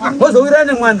nababake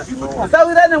mozowirane mwana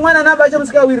sawirane mwana nabacho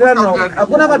musikawirirana nawo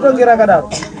hakuna matongero akadaro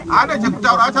ane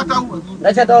chekutaura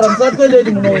achataura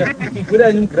musatwendedi munouya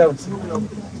wiranyi muground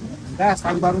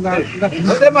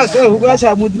otemazoe huku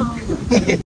achamudi